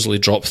 people clumsily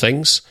drop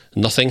things.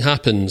 Nothing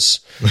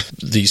happens.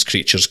 These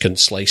creatures can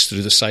slice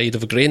through the side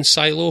of a grain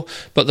silo,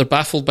 but they're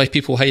baffled by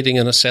people hiding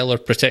in a cellar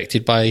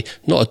protected by,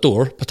 not a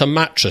door, but a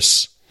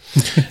mattress.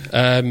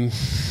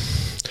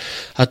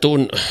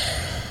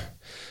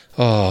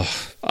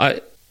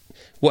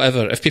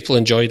 Whatever, if people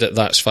enjoyed it,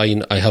 that's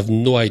fine. I have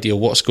no idea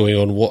what's going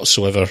on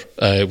whatsoever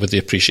with the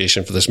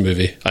appreciation for this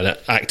movie, and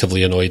it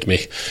actively annoyed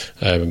me,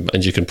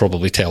 and you can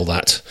probably tell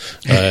that.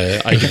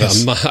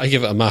 I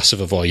give it a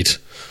massive avoid.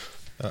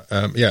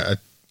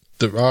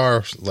 There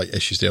are like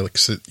issues there. Like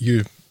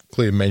you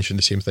clearly mentioned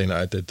the same thing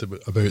that I did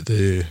about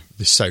the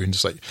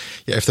sounds. Like,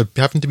 yeah, if they're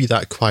having to be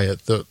that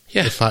quiet, the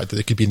fact that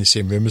they could be in the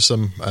same room as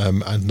them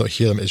and not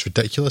hear them is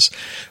ridiculous.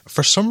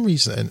 For some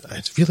reason, and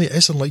it really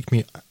is unlike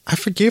me, I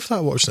forgave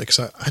that watching it because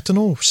I don't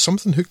know,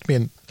 something hooked me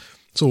in.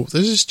 So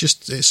this is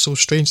just, it's so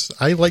strange.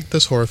 I like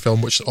this horror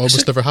film, which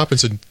almost never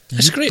happens, and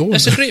it's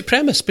a great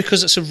premise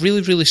because it's a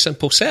really, really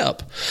simple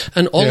setup,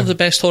 and all of the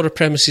best horror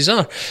premises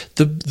are.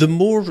 The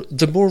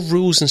more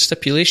rules and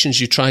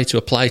stipulations you try to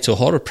apply to a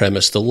horror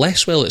premise, the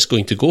less well it's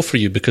going to go for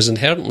you, because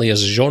inherently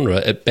as a genre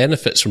it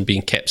benefits from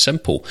being kept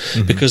simple.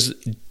 Mm-hmm. Because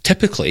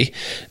typically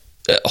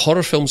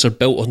horror films are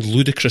built on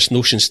ludicrous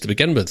notions to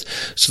begin with.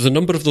 So the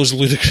number of those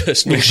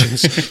ludicrous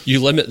notions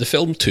you limit the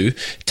film to,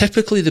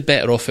 typically the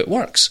better off it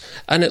works.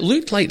 And it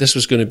looked like this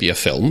was going to be a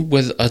film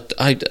with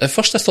at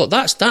first I thought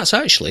that's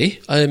actually,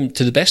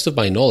 to the best of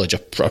my knowledge, a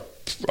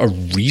a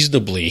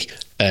reasonably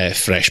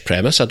fresh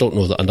premise. I don't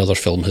know that another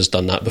film has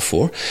done that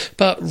before,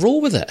 but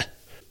roll with it.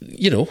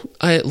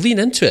 Lean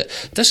into it.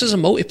 This is a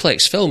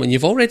multiplex film, and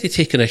you've already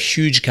taken a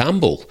huge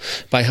gamble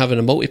by having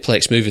a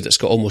multiplex movie that's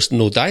got almost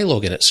no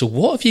dialogue in it. So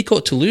what have you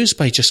got to lose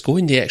by just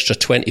going the extra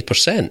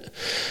 20%?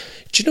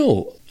 Do you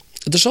know,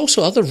 there's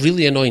also other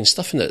really annoying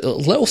stuff in it.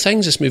 Little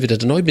things this movie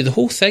did annoy me. The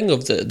whole thing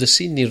of the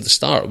scene near the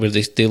start where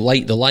they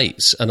light the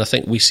lights, and I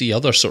think we see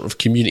other sort of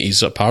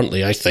communities,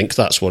 apparently, I think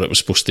that's what it was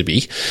supposed to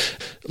be,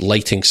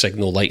 lighting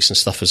signal lights and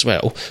stuff as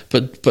well.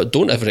 But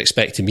don't ever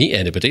expect to meet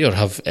anybody or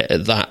have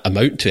that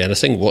amount to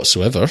anything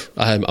whatsoever.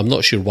 I'm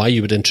not sure why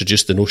you would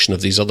introduce the notion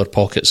of these other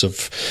pockets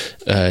of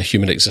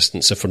human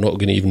existence if we're not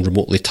going to even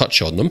remotely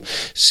touch on them,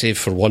 save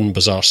for one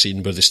bizarre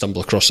scene where they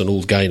stumble across an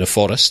old guy in a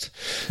forest.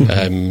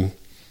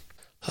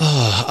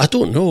 I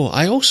don't know.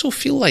 I also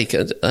feel like,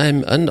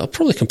 and I'm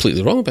probably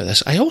completely wrong about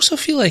this, I also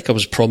feel like I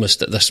was promised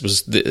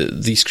that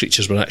these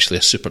creatures were actually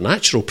a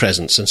supernatural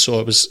presence, and so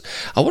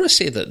I want to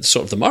say that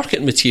sort of the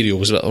marketing material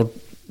was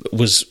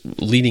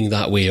leaning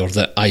that way, or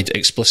that I'd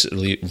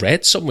explicitly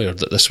read somewhere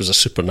that this was a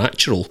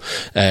supernatural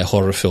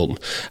horror film,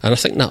 and I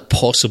think that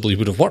possibly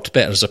would have worked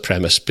better as a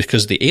premise,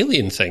 because the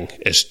alien thing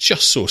is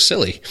just so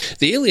silly.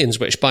 The aliens,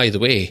 which, by the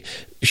way,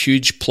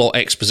 huge plot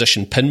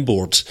exposition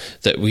pinboards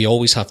that we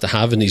always have to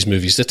have in these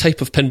movies, the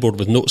type of pinboard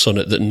with notes on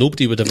it that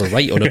nobody would ever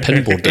write on a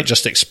pinboard that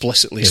just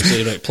explicitly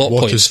splayed out plot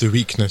points. What is the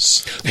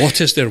weakness?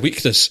 What is their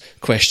weakness? ?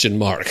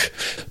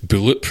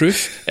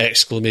 Bulletproof? !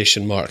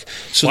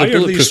 So why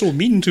are they so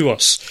mean to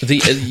us?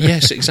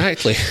 Yes,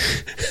 exactly.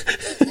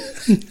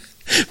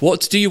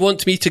 What do you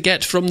want me to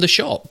get from the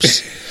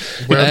shops?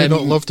 Were they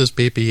not loved as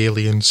baby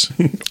aliens?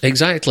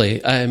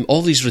 Exactly.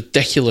 All these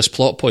ridiculous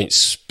plot points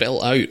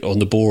spilt out on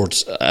the board,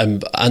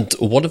 and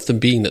one of them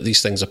being that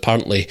these things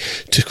apparently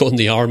took on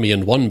the army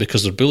and won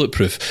because they're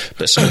bulletproof.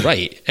 But it's all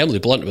right. Emily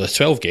Blunt with a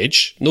 12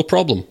 gauge, no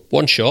problem.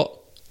 One shot,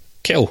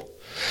 kill.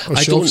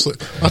 That's something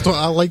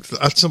I liked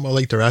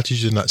her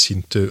attitude in that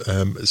scene too.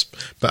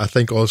 But I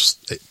think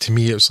also, to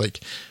me, it was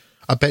like,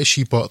 I bet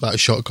she bought that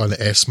shotgun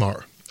at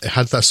S-Mart. It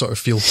had that sort of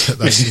feel to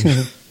that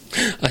scene.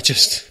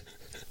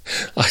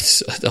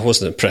 I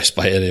wasn't impressed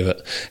by any of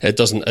it. It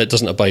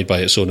doesn't abide by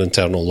its own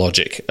internal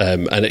logic,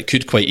 and it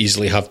could quite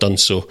easily have done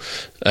so.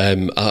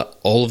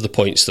 All of the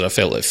points that I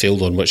felt it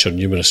failed on, which are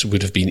numerous,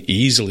 would have been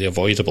easily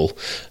avoidable.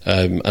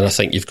 And I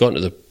think you've gone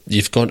to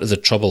the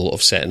trouble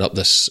of setting up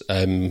this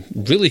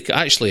really,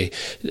 actually,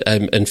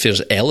 in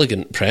fairness,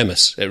 elegant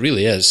premise. It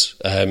really is.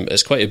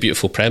 It's quite a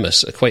beautiful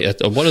premise.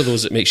 One of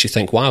those that makes you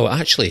think, wow,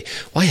 actually,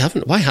 why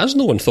has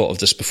no one thought of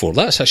this before?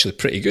 That's actually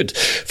pretty good.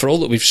 For all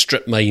that we've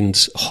strip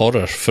mined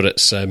horror for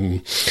its, for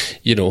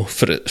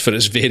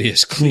its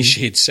various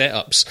cliched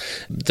setups,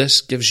 this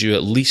gives you,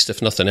 at least,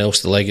 if nothing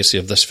else, the legacy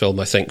of this film.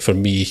 I think for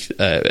me,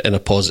 in a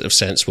positive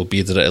sense, will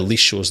be that it at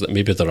least shows that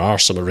maybe there are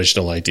some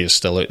original ideas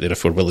still out there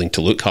if we're willing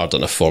to look hard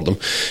enough for them,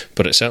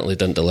 but it certainly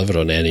didn't deliver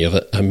on any of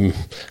it. And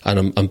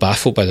I'm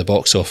baffled by the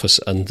box office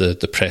and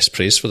the press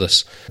praise for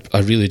this.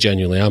 I really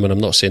genuinely am, and I'm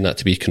not saying that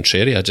to be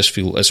contrary. I just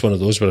feel it's one of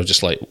those where I'm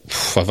just like,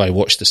 have I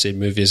watched the same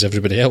movie as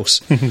everybody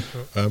else?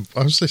 I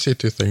honestly say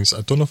two things.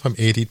 I don't know if I'm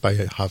aided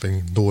by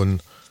having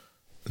known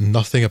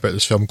nothing about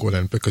this film going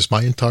in, because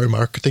my entire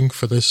marketing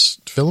for this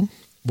film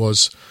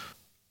was,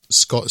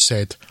 Scott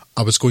said,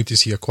 I was going to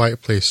see A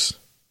Quiet Place.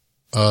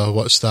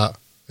 What's that?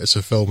 It's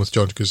a film with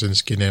John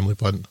Krasinski and Emily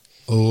Blunt.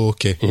 Oh,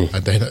 okay.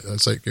 And then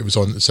it's like it was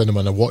on at the cinema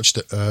and I watched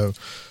it.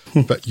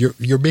 But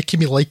you're making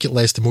me like it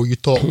less the more you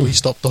talk. Please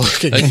stop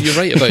talking. You're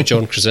right about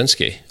John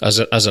Krasinski as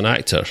an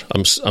actor.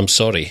 I'm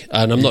sorry,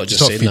 and I'm not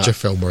just saying that. It's not feature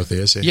film worthy,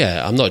 is it?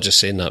 Yeah, I'm not just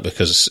saying that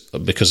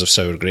because of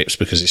Sour Grapes,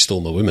 because he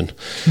stole my woman.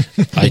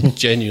 I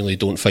genuinely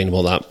don't find him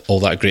all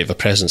that great of a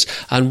presence.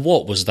 And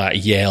what was that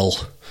yell?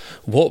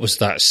 What was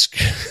that?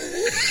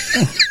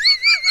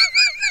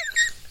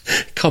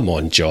 Come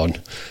on, John.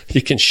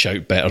 You can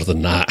shout better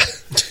than that.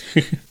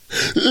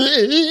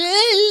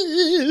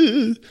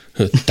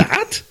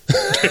 Dad?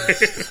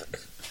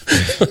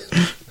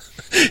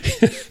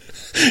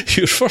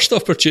 Your first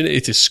opportunity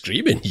to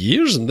scream in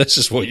years, and this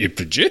is what you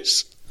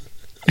produce?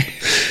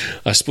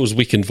 I suppose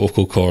weakened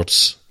vocal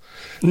cords.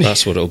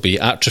 That's what it'll be.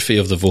 Atrophy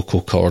of the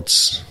vocal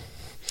cords.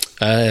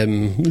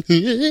 Okay,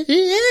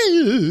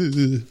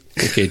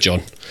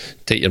 John.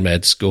 Take your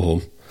meds. Go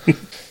home.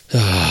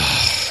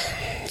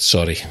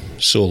 Sorry.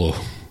 Solo.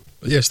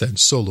 Yes, then.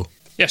 Solo.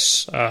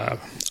 Yes,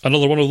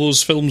 another one of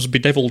those films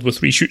bedevilled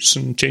with reshoots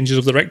and changes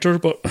of director,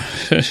 but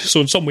so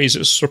in some ways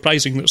it's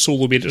surprising that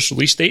Solo made its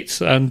release date,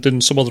 and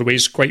in some other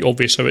ways quite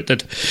obvious how it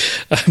did.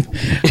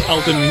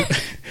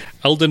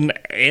 Alden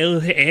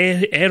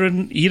Ehrenreich,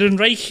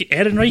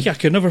 I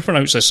can never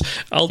pronounce this.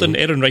 Alden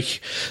Ehrenreich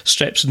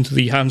steps into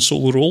the Han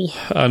Solo role,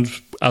 and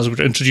as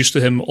we're introduced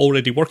to him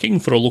already working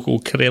for a local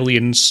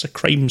Karelian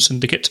crime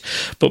syndicate,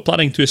 but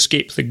planning to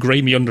escape the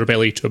grimy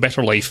underbelly to a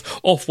better life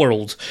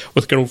off-world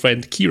with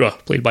girlfriend Kira,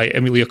 played by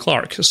Emilia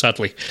Clarke,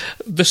 sadly.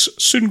 This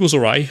soon goes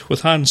awry,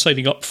 with Han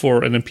signing up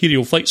for an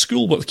Imperial flight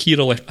school with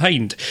Kira left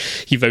behind.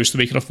 He vows to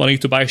make enough money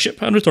to buy a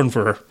ship and return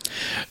for her.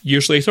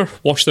 Years later,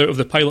 washed out of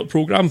the pilot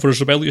programme for his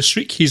rebellious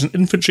streak, he's an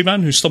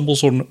infantryman who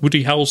stumbles on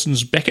Woody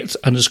Harrelson's Beckett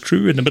and his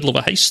crew in the middle of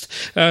a heist,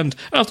 and,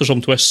 after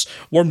some twists,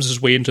 worms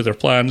his way into their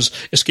plans,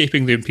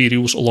 escaping the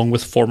Imperials along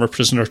with former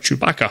prisoner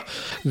Chewbacca.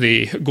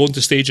 They go on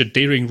to stage a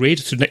daring raid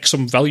to nick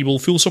some valuable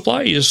fuel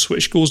supplies,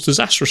 which goes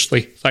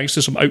disastrously thanks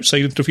to some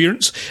outside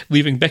interference,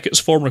 leaving Beckett's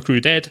former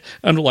crew dead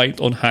and reliant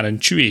on Han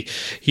and Chewie.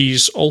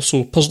 He's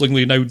also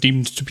puzzlingly now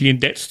deemed to be in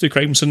debt to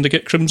crime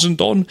syndicate Crimson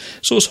Dawn,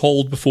 so is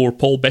hauled before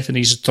Paul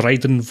Bettany's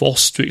Dryden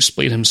Voss to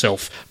explain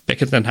himself.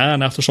 Beckett and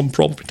Han, after some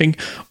prompting,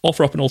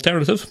 offer up an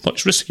alternative,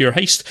 much riskier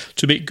heist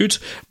to make good,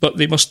 but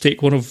they must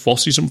take one of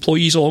Voss's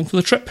employees along for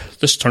the trip.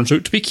 This turns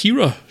out to be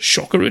Kira.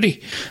 Shocker,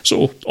 really.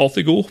 So off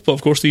they go, but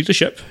of course they need a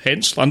ship,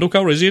 hence Lando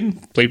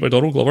Calrissian, played by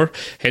Donald Glover,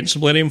 hence the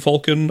Millennium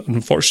Falcon, and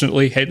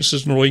unfortunately hence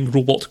his annoying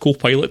robot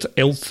co-pilot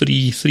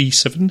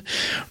L337,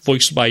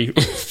 voiced by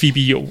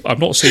Phoebe, I'm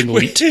not saying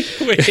elite.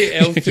 Wait,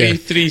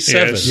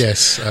 L337?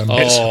 Yes.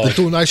 They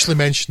don't actually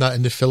mention that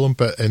in the film,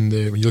 but when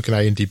you look at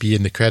IMDb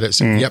in the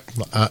credits, yep.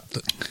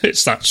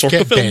 It's that sort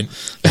of film.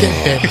 Get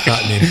bent with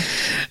that name.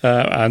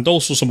 And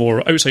also some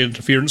more outside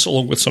interference,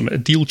 along with some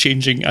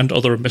deal-changing and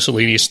other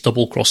miscellaneous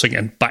double-crossing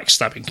and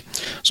backstabbing.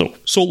 So,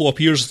 Solo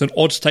appears at an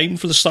odd time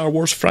for the Star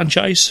Wars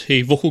franchise.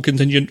 A vocal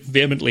contingent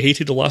vehemently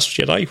hated The Last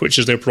Jedi, which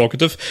is their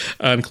prerogative,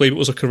 and claim it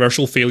was a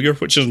commercial failure,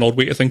 which is an odd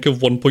way to think of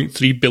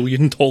 $1.3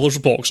 billion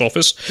box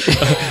office.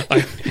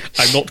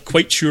 I'm not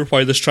quite sure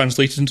why this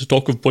translated into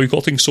talk of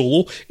boycotting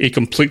Solo, a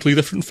completely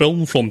different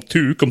film from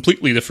two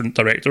completely different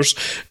directors,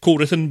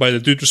 co-written by the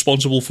dude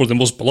responsible for the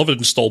most beloved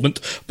installment,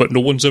 but no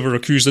one's ever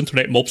accused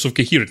internet mobs of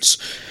coherence.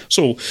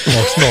 So,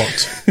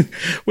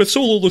 with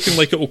Solo looking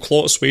like it will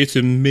claw its way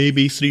to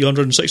maybe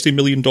 $360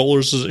 million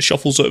as it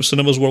shuffles out of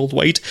cinemas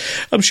worldwide,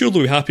 I'm sure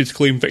they'll be happy to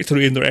claim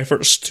victory in their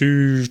efforts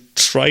to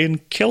try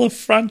and kill a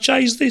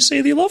franchise they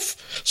say they love.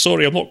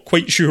 Sorry, I'm not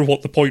quite sure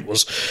what the point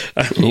was.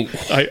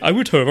 I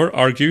would, however,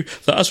 argue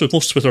that, as with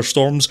most Twitter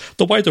storms,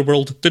 the wider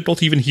world did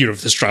not even hear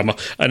of this drama,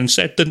 and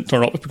instead didn't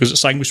turn up because it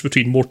sandwiched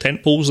between more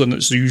tentpoles than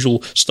its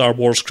usual Star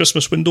Wars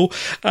Christmas window,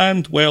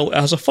 and, well, it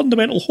has a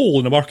fundamental hole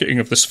in the marketing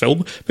of this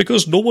film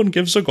because no one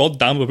gives a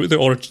goddamn about the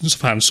origins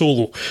of Han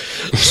Solo.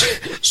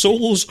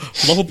 Solo's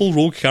lovable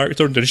rogue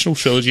character in the original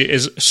trilogy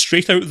is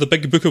straight out of the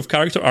big book of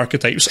character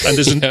archetypes and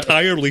is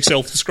entirely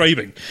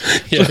self-describing.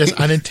 Yes,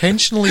 and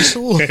intentionally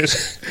so.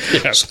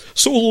 Yes.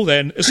 Solo,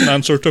 then, is an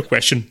answer to a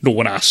question no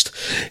one asked.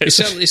 He's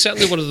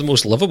certainly one of the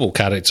most lovable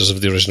characters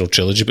of the original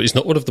trilogy, but he's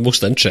not one of the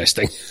most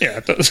interesting. Yeah,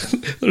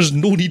 there's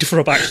no need for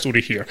a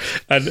backstory here.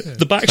 And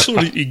the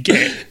backstory you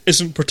get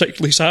isn't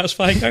particularly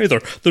satisfying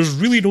either. There's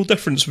really no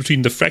difference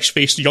between the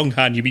fresh-faced young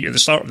Han you meet at the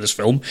start of this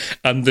film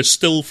and the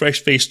still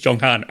fresh-faced young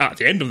Han at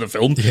the end of the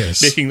film,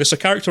 making this a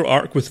character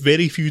arc with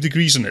very few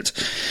degrees in it.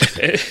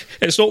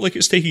 It's not like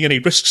it's taking any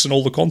risks in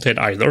all the content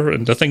either,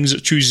 and the things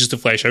it chooses to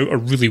flesh out are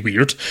really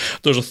weird.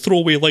 There's a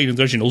throwaway line in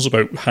the originals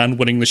about Han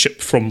winning the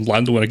ship from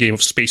Lando in a game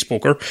of space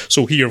poker,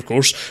 so here, of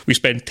course, we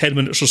spend 10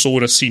 minutes or so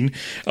in a scene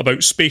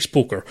about space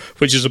poker,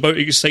 which is about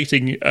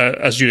exciting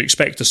as you'd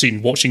expect a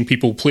scene watching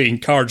people playing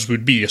cards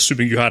would be,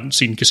 assuming you hadn't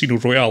seen Casino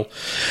Royale.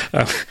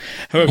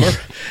 However...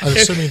 I'm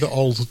assuming that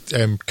all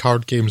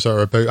card games are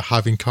about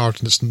having cards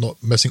and it's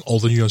not missing all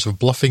the nuance of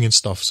bluffing and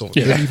stuff, so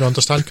you don't even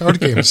understand card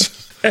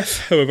games.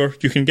 If, however,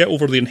 you can get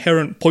over the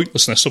inherent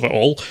pointlessness of it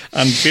all,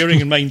 and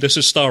bearing in mind this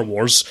is Star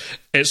Wars,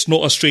 it's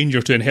not a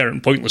stranger to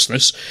inherent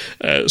pointlessness,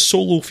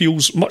 Solo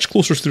feels much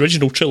closer to the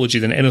original trilogy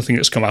than anything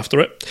that's come after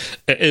it.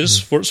 It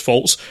is, for its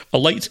faults, a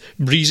light,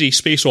 breezy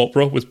space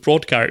opera with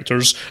broad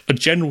characters, a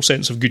general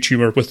sense of good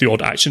humour with the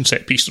odd action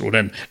set piece thrown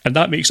in, and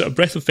that makes it a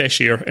breath of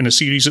fresh air in a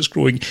series that's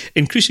growing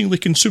increasingly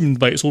consumed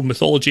by its own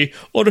mythology,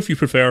 or if you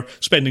prefer,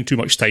 spending too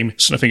much time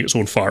sniffing its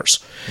own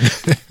farts.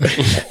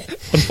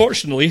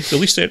 Unfortunately, the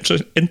least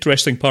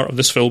interesting part of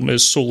this film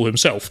is Solo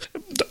himself.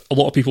 A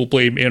lot of people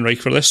blame Ehrenreich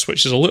for this,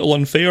 which is a little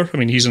unfair. I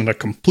mean, he's in a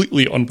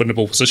completely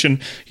unwinnable position.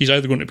 He's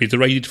either going to be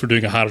derided for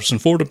doing a Harrison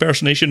Ford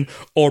impersonation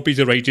or be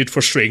derided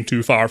for straying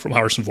too far from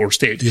Harrison Ford's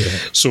take. Yeah.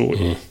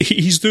 So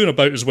he's doing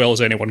about as well as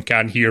anyone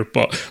can here,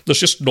 but there's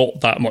just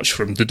not that much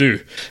for him to do.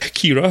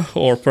 Kira,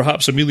 or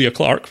perhaps Emilia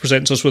Clarke,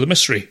 presents us with a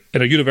mystery.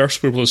 In a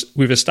universe where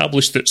we've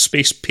established that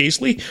Space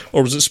Paisley,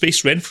 or was it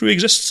Space Renfrew,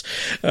 exists,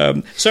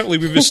 certainly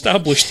we've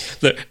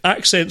established that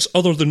accents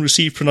other than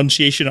received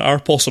pronunciation are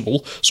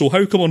possible, so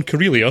how come on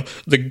Corellia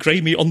the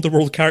grimy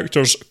underworld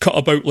characters cut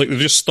about like they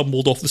just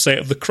stumbled off the set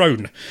of The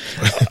Crown?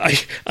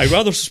 I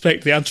rather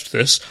suspect the answer to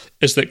this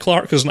is that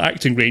Clarke has an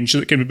acting range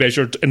that can be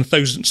measured in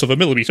thousandths of a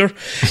millimetre.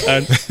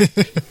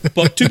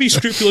 But to be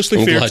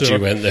scrupulously fair to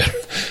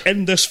her,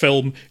 in this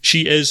film,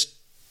 she is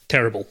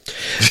terrible.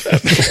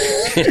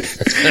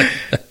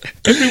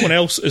 Everyone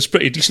else is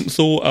pretty decent,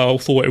 though,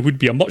 although it would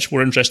be a much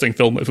more interesting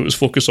film if it was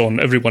focused on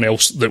everyone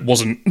else that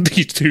wasn't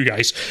these two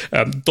guys.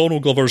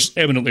 Donald Glover's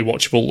eminently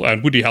watchable,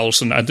 and Woody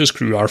Harrelson and his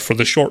crew are, for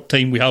the short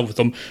time we have with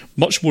them,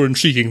 much more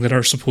intriguing than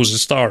our supposed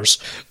stars.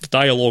 The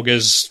dialogue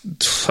is,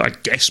 I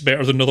guess,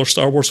 better than other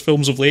Star Wars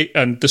films of late,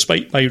 and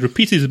despite my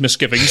repeated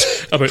misgivings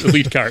about the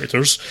lead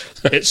characters,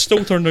 it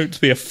still turned out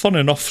to be a fun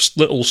enough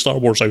little Star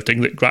Wars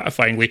outing that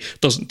gratifyingly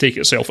doesn't take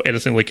itself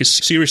anything like as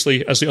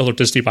seriously as the other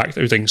Disney-backed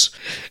outings.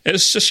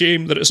 It's a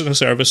shame that it's in a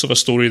service of a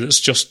story that's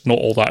just not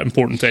all that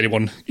important to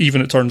anyone,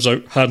 even, it turns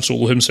out, Han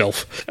Solo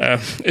himself.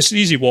 It's an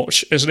easy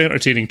watch, it's an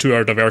entertaining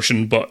 2-hour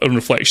diversion, but on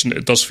reflection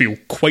it does feel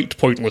quite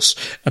pointless,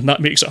 and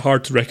that makes it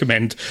hard to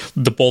recommend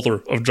the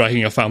bother of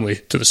dragging a family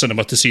to the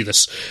cinema to see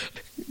this.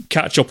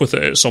 Catch up with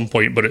it at some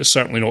point, but it's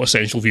certainly not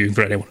essential viewing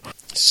for anyone.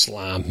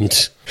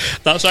 Slammed.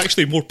 That's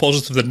actually more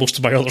positive than most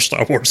of my other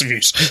Star Wars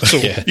views. So,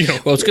 Yeah. you know.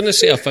 Well, I was going to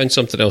say I found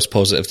something else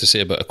positive to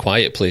say about A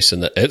Quiet Place,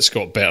 in that it's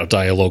got better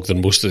dialogue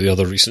than most of the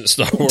other recent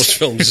Star Wars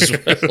films as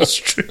well. That's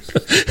true.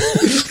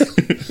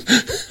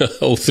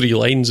 All 3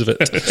 lines of it.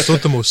 It's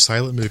not the most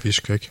silent movies,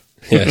 Craig.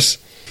 Yes.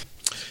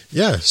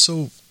 Yeah,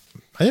 so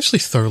I actually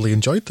thoroughly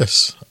enjoyed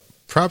this.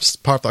 Perhaps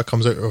part that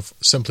comes out of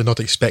simply not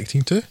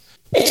expecting to.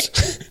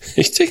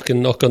 He's taken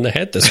a knock on the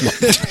head this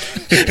month.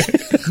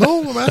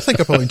 No, I think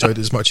I probably enjoyed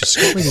it as much as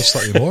Scott, maybe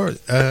slightly more.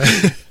 I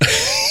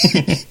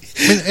mean,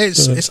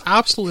 it's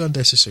absolutely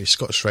unnecessary,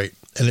 Scott's right,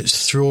 and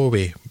it's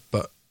throwaway,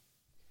 but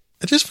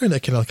I just found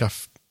it kind of like a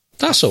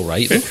That's all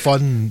right, though.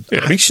 fun Yeah,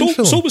 I mean, action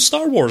film. so was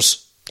Star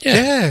Wars.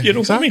 Yeah, You know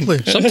what I mean?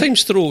 exactly.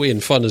 Sometimes throwaway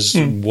and fun is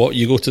what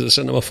you go to the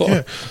cinema for.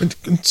 Yeah,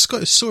 and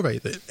Scott is so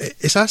right that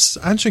it's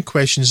answering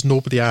questions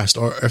nobody asked,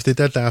 or if they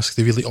did ask,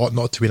 they really ought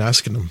not to be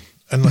asking them.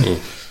 And like,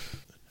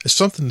 it's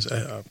something.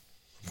 I'm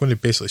going to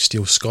basically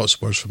steal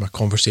Scott's words from a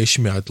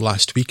conversation we had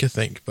last week, I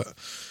think. But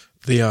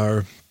they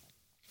are.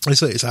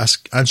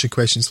 It's answering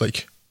questions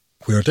like,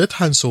 where did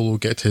Han Solo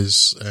get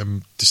his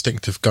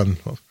distinctive gun?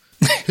 Well,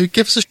 who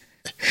gives a?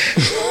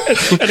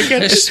 And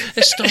again,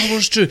 It's Star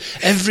Wars true.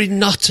 Every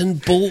nut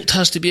and bolt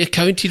has to be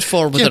accounted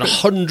for within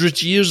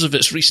 100 years of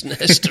its recent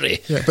history.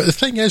 Yeah, but the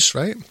thing is,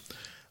 right,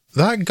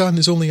 that gun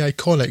is only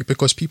iconic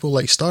because people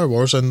like Star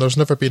Wars and there's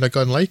never been a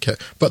gun like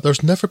it. But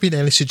there's never been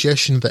any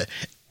suggestion that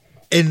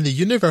in the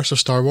universe of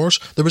Star Wars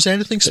there was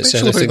anything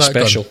special about that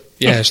gun.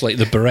 Yeah, it's like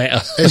the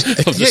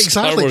Beretta of the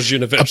Star Wars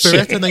universe. A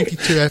Beretta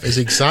 92F is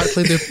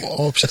exactly the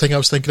opposite thing I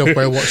was thinking of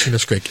while watching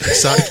this, Greg.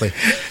 Exactly.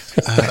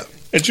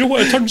 and do you know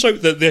what? It turns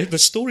out that the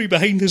story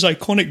behind his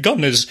iconic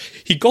gun is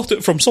he got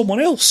it from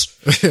someone else.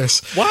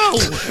 Yes. Wow.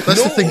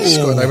 That's the thing,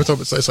 Scott and I were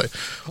talking about. It's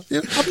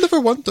like, I've never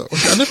wondered,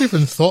 I never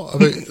even thought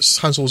about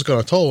Han Solo's gun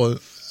at all.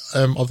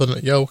 Other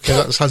than, yeah, okay,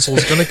 that's Han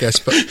Solo's gun, I guess.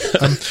 But,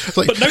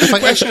 like, But now the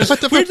question is,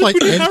 where did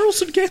Woody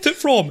Harrelson get it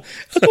from?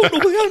 I don't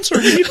know the answer.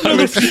 We need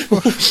another.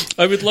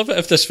 I would love it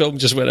if this film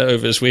just went out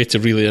of its way to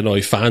really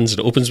annoy fans, and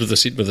it opens with a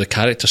scene with the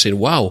character saying,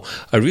 wow,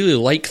 I really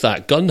like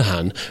that gun,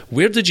 Han.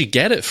 Where did you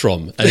get it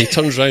from? And he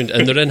turns around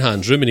and they're in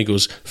Han's room and he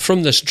goes,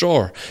 from this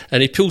drawer.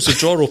 And he pulls the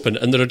drawer open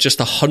and there are just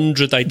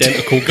 100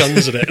 identical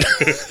guns in it.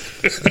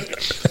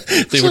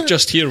 They were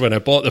just here when I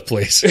bought the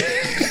place.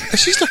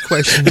 It's just a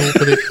question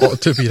nobody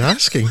ought to have been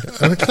asking.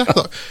 And I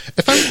thought,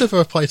 if I would have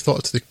applied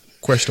thought to the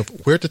question of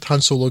where did Han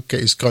Solo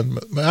get his gun,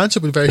 my answer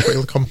would very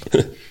quickly come,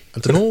 I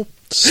don't know,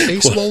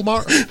 Space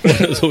Walmart?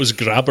 One of those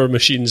grabber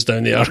machines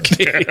down the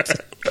arcade.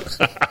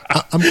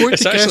 I'm going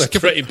It's to actually guess. a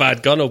pretty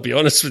bad gun, I'll be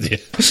honest with you.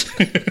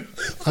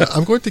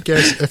 I'm going to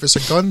guess if it's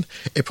a gun,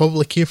 it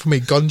probably came from a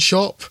gun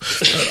shop.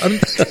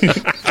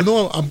 I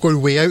know I'm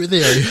going way out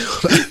there.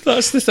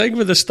 That's the thing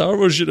with the Star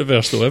Wars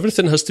universe, though.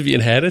 Everything has to be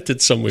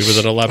inherited some way with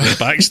an elaborate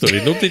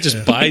backstory. Nobody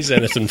just buys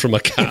anything from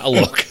a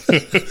catalogue.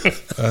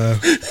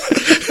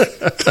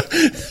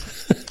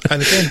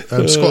 And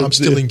again, Scott, I'm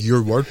stealing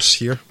your words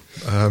here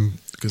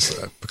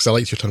because I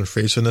liked your turn of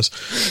phrase on this.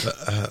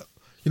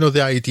 You know,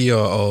 the idea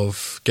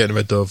of getting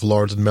rid of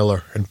Lord and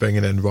Miller and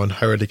bringing in Ron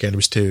Howard again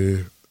was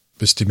to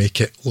make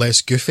it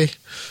less goofy.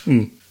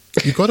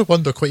 You've got to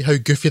wonder quite how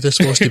goofy this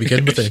was to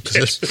begin with, because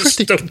it's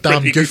pretty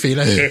damn goofy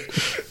now.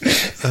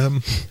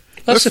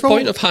 That's the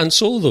point of Han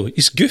Solo, though.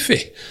 He's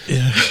goofy.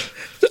 Yeah.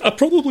 I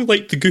probably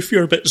liked the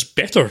goofier bits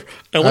better.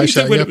 I liked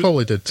Actually, it I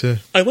probably did too.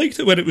 I liked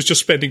it when it was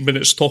just spending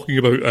minutes talking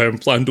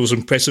about Lando's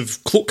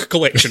impressive cloak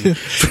collection.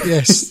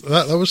 Yes,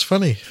 that was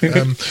funny.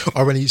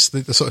 Or when he's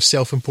the sort of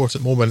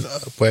self-important moment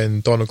when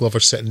Donald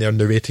Glover's sitting there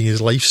narrating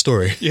his life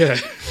story Yeah.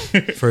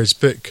 for his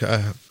book.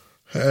 Yeah,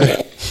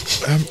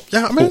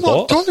 I mean,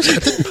 look, to be honest, I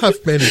didn't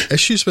have many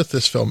issues with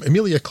this film.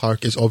 Emilia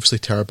Clarke is obviously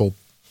terrible,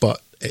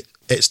 but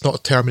it's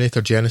not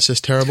Terminator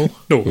Genesis terrible.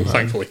 No,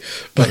 thankfully.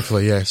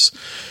 Thankfully, yes.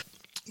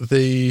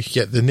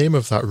 The name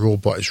of that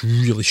robot is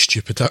really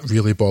stupid. That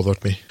really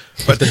bothered me.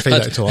 But I didn't find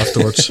out until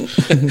afterwards.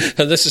 And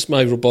this is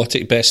my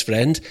robotic best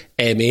friend,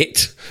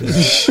 M8.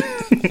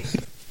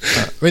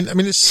 I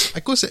mean,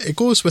 it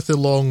goes with the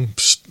long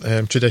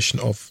tradition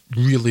of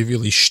really,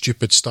 really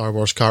stupid Star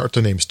Wars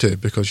character names too,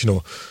 because, you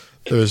know,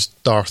 There was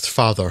Darth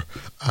Father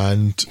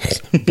and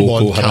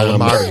Boko Mon Haram.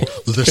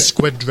 Calamari, the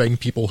squid ring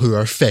people who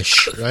are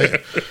fish,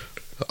 right?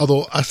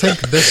 Although I think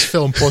this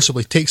film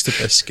possibly takes the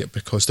biscuit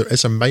because there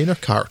is a minor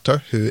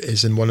character who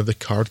is in one of the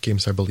card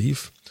games, I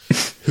believe,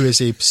 who is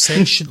a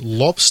sentient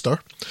lobster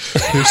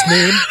whose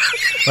name,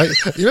 right?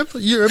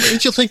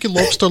 You're thinking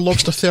lobster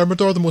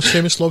thermidor, the most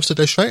famous lobster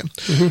dish, right?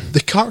 Mm-hmm. The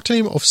character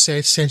name of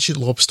said sentient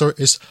lobster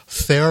is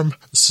Therm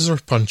Scissor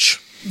Punch.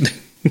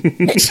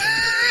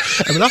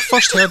 And when I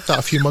first heard that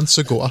a few months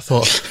ago, I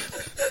thought,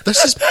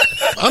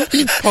 I'm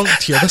being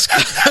punked here. This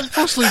can't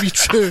possibly be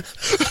true.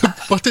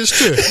 But it's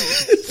true.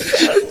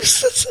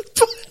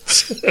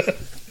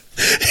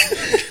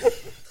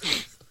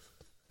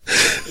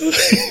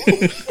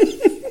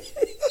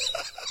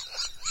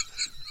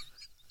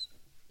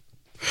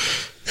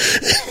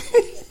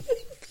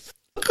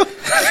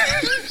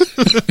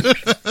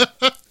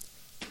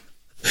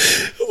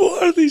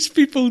 What are these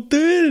people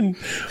doing?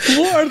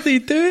 What are they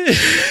doing?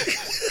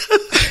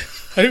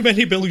 How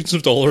many billions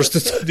of dollars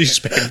did they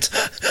spend?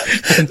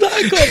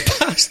 That got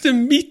past the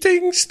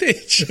meeting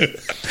stage.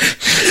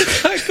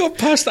 That got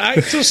past the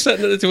actors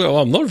sitting at the table. Oh,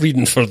 I'm not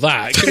reading for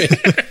that.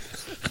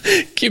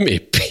 Give me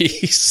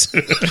peace.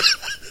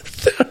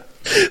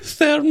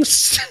 Therm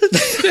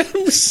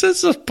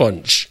Scissor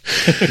Punch.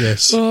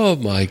 Yes. Oh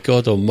my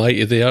God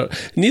Almighty! They are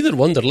neither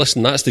wonder.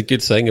 Listen, that's the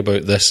good thing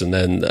about this, and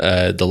then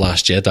The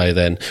Last Jedi,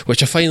 then,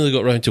 which I finally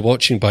got round to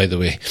watching. By the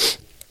way,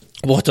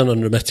 what an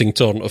unremitting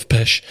torrent of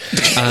pish,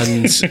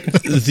 and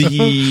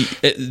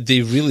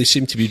they really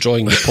seem to be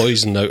drawing the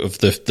poison out of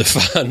the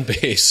fan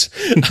base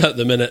at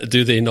the minute,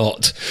 do they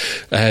not?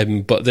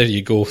 But there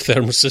you go,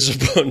 Therm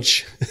Scissor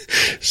Punch.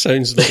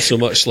 Sounds not so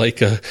much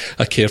like a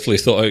carefully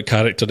thought out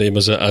character name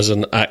as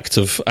an act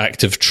of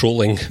active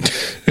trolling.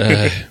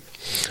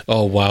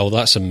 Oh wow,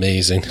 that's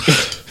amazing.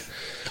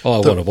 Oh,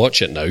 I want to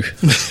watch it now.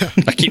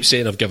 I keep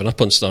saying I've given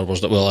up on Star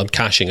Wars. Well, I'm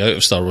cashing out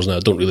of Star Wars now.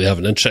 I don't really have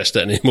an interest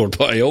in it anymore,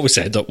 but I always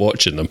end up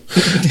watching them.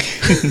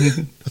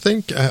 I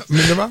think, there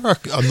are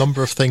a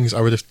number of things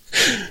I would have...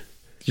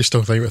 You're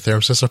still thinking about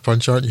Therm Scissor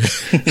Punch, aren't you?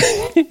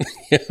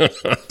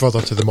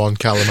 Brother to the Mon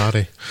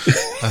Calamari.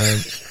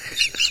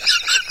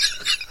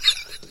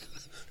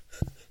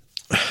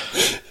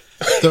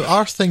 There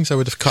are things I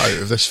would have cut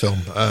out of this film.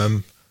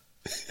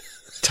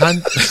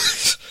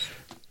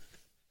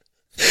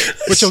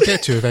 Which I'll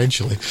get to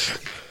eventually.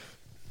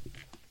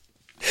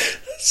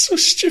 That's so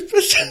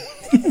stupid.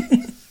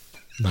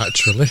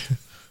 Naturally.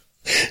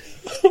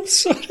 I'm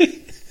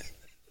sorry.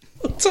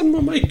 I'll turn my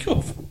mic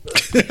off.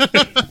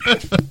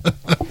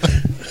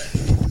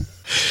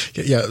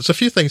 Yeah, there's a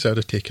few things I would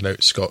have taken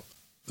out, Scott.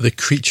 The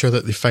creature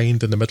that they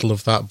find in the middle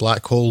of that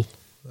black hole,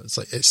 it's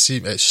like it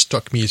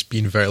struck me as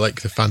being very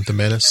like the Phantom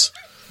Menace.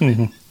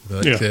 Mm-hmm.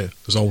 Like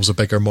there's always a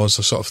bigger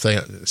monster sort of thing.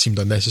 It seemed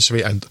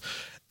unnecessary, and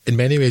in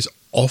many ways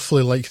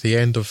awfully like the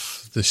end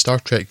of the Star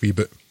Trek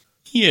reboot.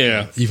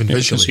 Yeah, even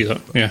visually. I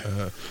can see that.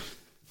 Yeah,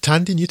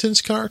 Tandy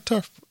Newton's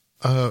character,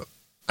 I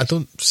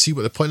don't see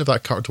what the point of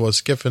that character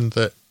was, given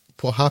that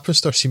what happens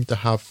to her seemed to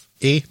have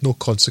A, no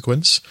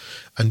consequence,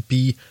 and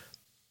B,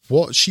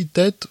 what she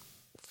did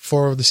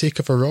for the sake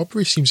of a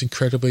robbery seems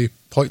incredibly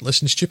pointless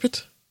and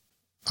stupid.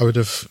 I would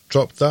have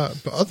dropped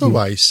that, but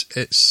otherwise,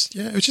 it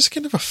was just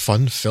kind of a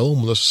fun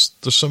film. There's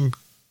some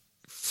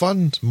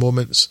fun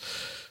moments.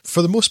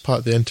 For the most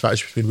part, the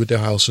interaction between Woody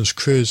Harrelson's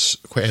crew is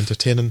quite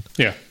entertaining.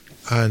 Yeah.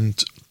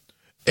 And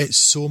it's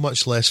so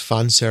much less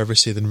fan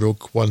servicey than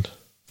Rogue One.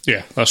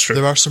 Yeah, that's true.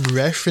 There are some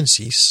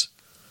references,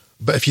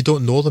 but if you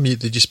don't know them, they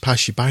just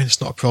pass you by and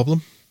it's not a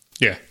problem.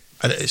 Yeah.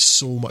 And it is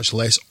so much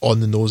less on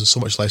the nose and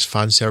so much less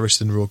fan service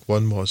than Rogue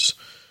One was.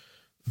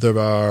 There's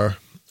a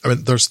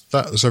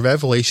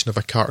revelation of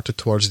a character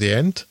towards the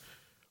end,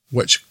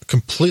 which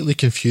completely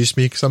confused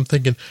me because I'm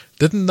thinking,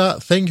 didn't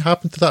that thing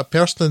happen to that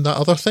person in that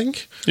other thing?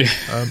 Yeah.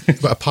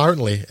 But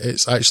apparently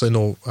it's actually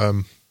no,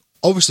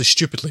 obviously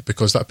stupidly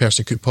because that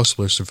person couldn't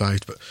possibly have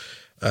survived, but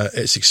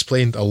it's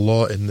explained a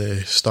lot in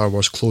the Star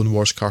Wars Clone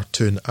Wars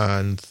cartoon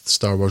and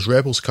Star Wars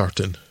Rebels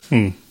cartoon.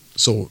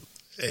 So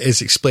it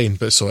is explained,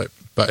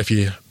 but if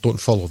you don't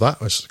follow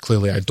that, which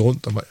clearly I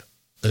don't, I'm like,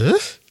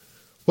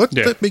 what?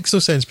 Yeah. That makes no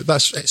sense, but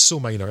it's so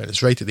minor and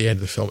it's right at the end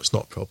of the film, it's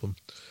not a problem.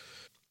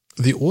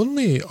 The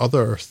only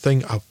other thing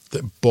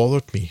that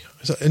bothered me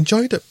is I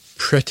enjoyed it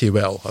pretty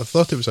well. I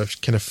thought it was a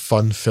kind of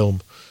fun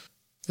film.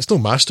 It's no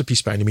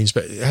masterpiece by any means,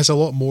 but it has a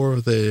lot more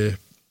of the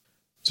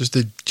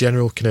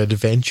general kind of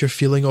adventure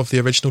feeling of the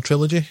original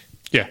trilogy.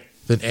 Yeah.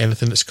 Than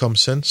anything that's come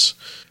since.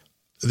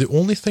 The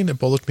only thing that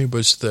bothered me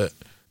was that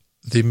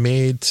they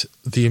made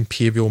the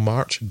Imperial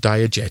March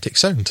diegetic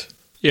sound.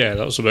 Yeah,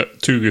 that was a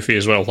bit too goofy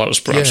as well. That was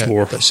perhaps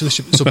more.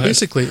 So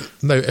basically,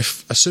 now,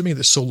 if assuming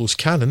that Solo's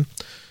canon,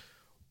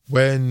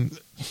 when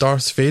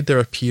Darth Vader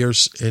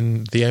appears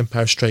in The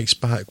Empire Strikes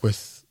Back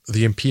with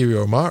the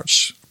Imperial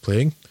March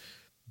playing,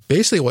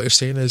 basically what you're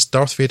saying is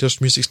Darth Vader's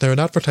music's now an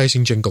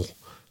advertising jingle.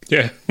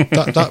 Yeah.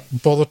 that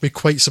bothered me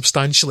quite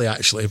substantially,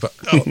 actually. But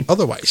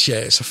otherwise, yeah,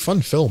 it's a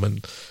fun film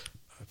and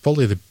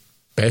probably the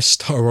best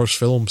Star Wars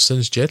film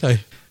since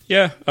Jedi.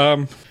 Yeah,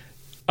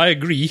 I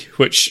agree,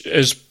 which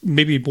is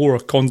maybe more a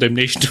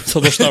condemnation of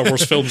other Star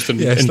Wars films than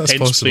Yes, that's intense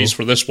possible. praise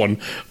for this one.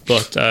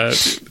 But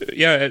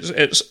yeah,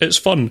 it's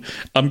fun.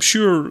 I'm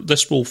sure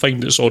this will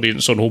find its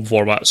audience on home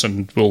formats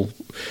and will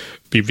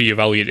be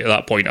reevaluated at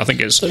that point. I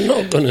think it's They're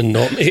not going to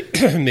not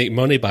make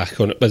money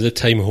back on it by the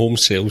time home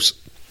sales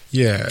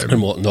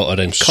and whatnot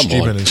are in. Come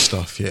streaming on. and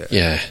stuff. Yeah.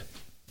 yeah.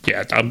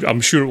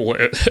 I'm sure it will,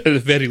 at the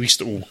very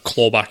least it will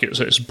claw back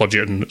its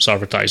budget and its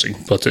advertising.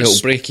 But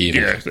It'll break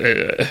even. Yeah,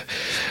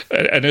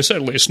 and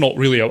it's not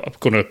really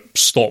going to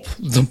stop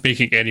them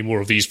making any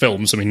more of these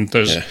films. I mean,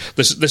 this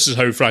is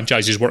how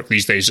franchises work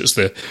these days. It's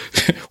the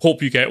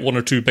hope you get 1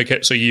 or 2 big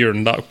hits a year,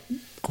 and that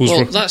goes.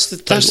 Well, that's the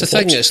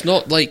thing. It's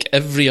not like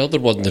every other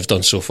one they've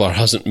done so far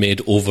hasn't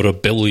made over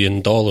 $1 billion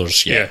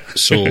yet. Yeah.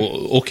 So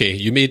okay,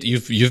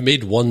 you've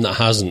made one that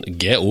hasn't.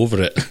 Get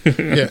over it.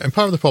 Yeah, and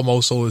part of the problem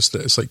also is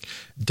that it's like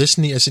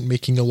Disney isn't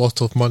making a lot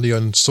of money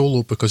on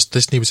Solo because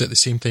Disney was at the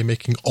same time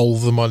making all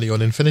the money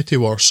on Infinity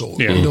War. So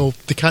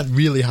they can't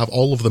really have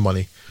all of the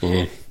money.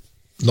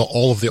 Not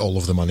all of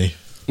the money.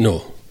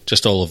 No,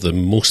 just all of the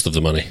most of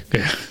the money.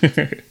 Yeah.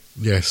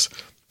 Yes,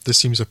 this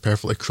seems a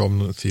perfectly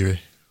prominent theory.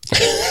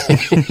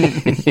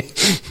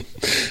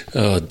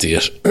 Oh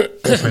dear,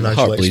 Financial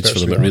heart bleeds for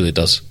experts them. we It are. really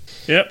does.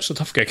 Yep, it's a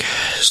tough gig.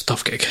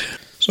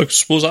 So I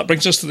suppose that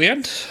brings us to the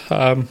end.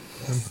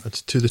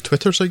 It's to the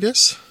Twitters, I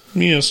guess.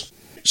 Yes.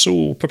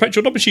 So,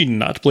 Perpetual Dub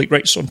Machine at Blake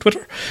Wrights on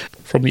Twitter.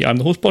 From the I'm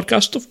the Host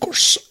podcast, of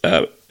course.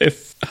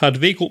 If had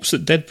vague hopes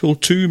that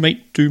Deadpool 2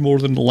 might do more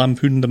than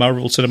lampoon the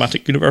Marvel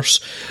Cinematic Universe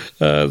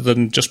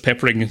than just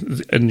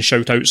peppering in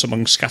shout-outs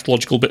among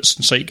scatological bits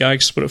and sight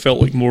gags, but it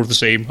felt like more of the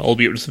same,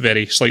 albeit with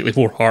very slightly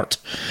more heart.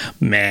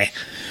 Meh.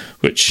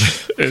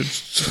 Which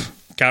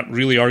can't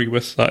really argue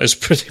with. That is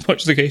pretty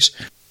much the case.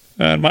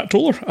 And Matt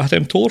Toller, at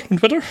M Toller on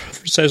Twitter,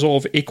 says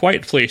of A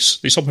Quiet Place,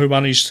 they somehow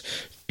managed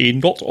a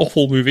not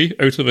awful movie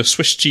out of a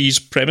Swiss cheese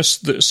premise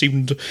that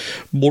seemed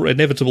more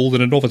inevitable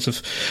than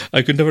innovative.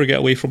 I could never get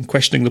away from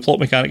questioning the plot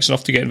mechanics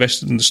enough to get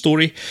invested in the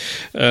story,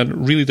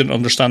 and really didn't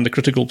understand the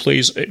critical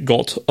plays it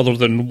got, other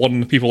than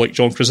 1, people like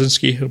John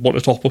Krasinski want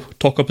to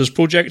talk up his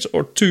project,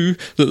 or 2,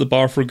 that the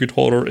bar for good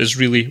horror is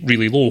really,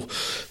 really low.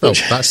 Well,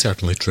 that's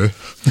certainly true.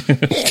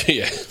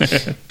 Yeah.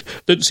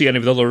 Didn't see any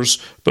of the others,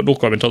 but no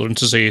comment other than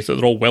to say that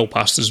they're all well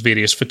past his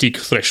various fatigue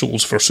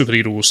thresholds for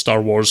superheroes,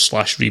 Star Wars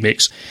 /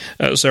 remakes.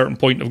 At a certain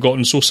point, I've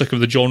gotten so sick of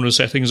the genre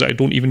settings that I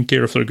don't even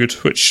care if they're good,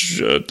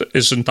 which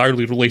is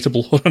entirely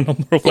relatable on a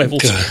number of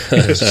levels.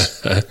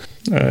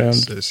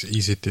 It's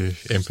easy to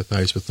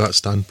empathise with that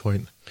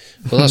standpoint.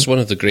 Well, that's one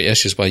of the great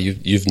issues why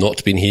you've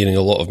not been hearing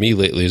a lot of me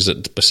lately, is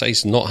that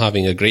besides not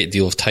having a great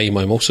deal of time,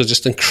 I'm also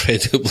just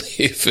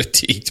incredibly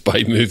fatigued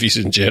by movies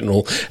in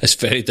general. It's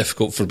very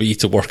difficult for me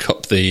to work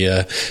up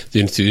the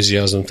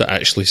enthusiasm to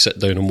actually sit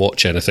down and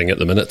watch anything at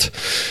the minute.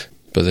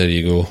 But there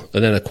you go.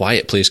 And then A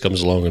Quiet Place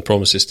comes along and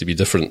promises to be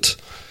different.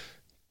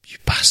 You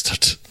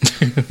bastard.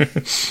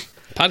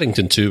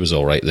 Paddington 2 was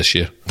alright this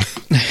year.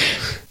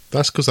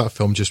 That's because that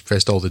film just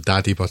pressed all the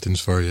daddy buttons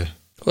for you.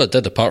 Well, it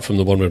did, apart from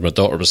the one where my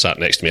daughter was sat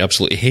next to me,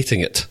 absolutely hating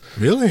it.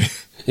 Really?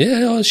 Yeah,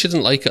 no, she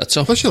didn't like it at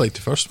all. I thought she liked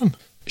the first one.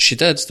 She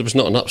did. There was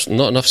not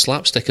enough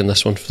slapstick in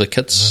this one for the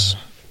kids.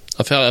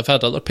 I've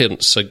had other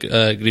parents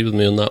agree with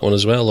me on that one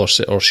as well, or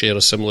share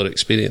a similar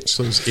experience.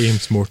 So it's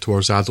aimed more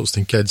towards adults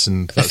than kids,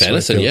 and that's If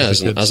anything, why I yeah,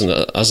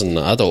 feel as an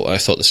adult, I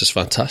thought this is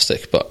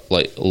fantastic, but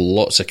like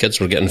lots of kids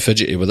were getting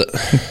fidgety with it.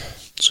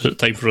 So it's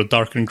time for a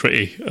dark and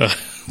gritty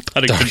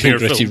Paddington Dark Bear and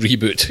gritty film.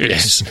 reboot.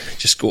 Yes,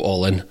 just go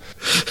all in.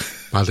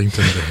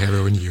 Paddington, the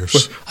heroin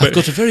years. I've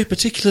got a very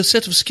particular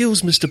set of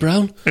skills, Mr.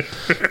 Brown.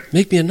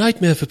 Make me a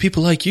nightmare for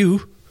people like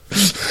you.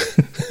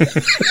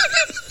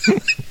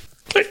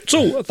 Right,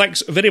 so,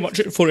 thanks very much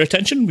for your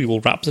attention. We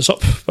will wrap this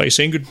up by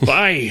saying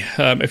goodbye.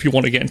 If you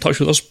want to get in touch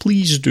with us,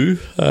 please do.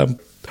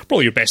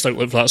 Probably your best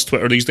outlet for that's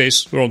Twitter these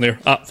days. We're on there,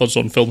 at Fuzz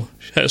on Film.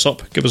 Hit us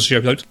up, give us a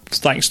shout out.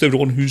 Thanks to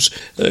everyone who's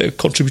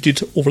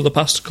contributed over the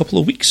past couple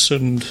of weeks,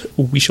 and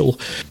we shall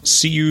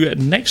see you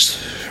next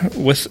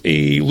with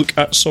a look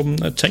at some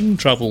time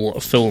travel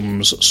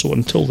films. So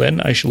until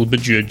then, I shall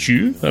bid you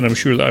adieu, and I'm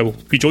sure that I will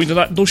be joined in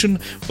that notion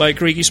by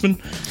Craig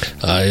Eastman.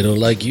 I don't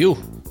like you,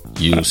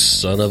 you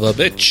son of a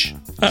bitch.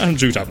 And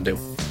Drew Tappendale.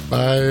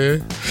 Bye.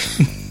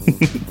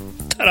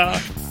 Ta-da!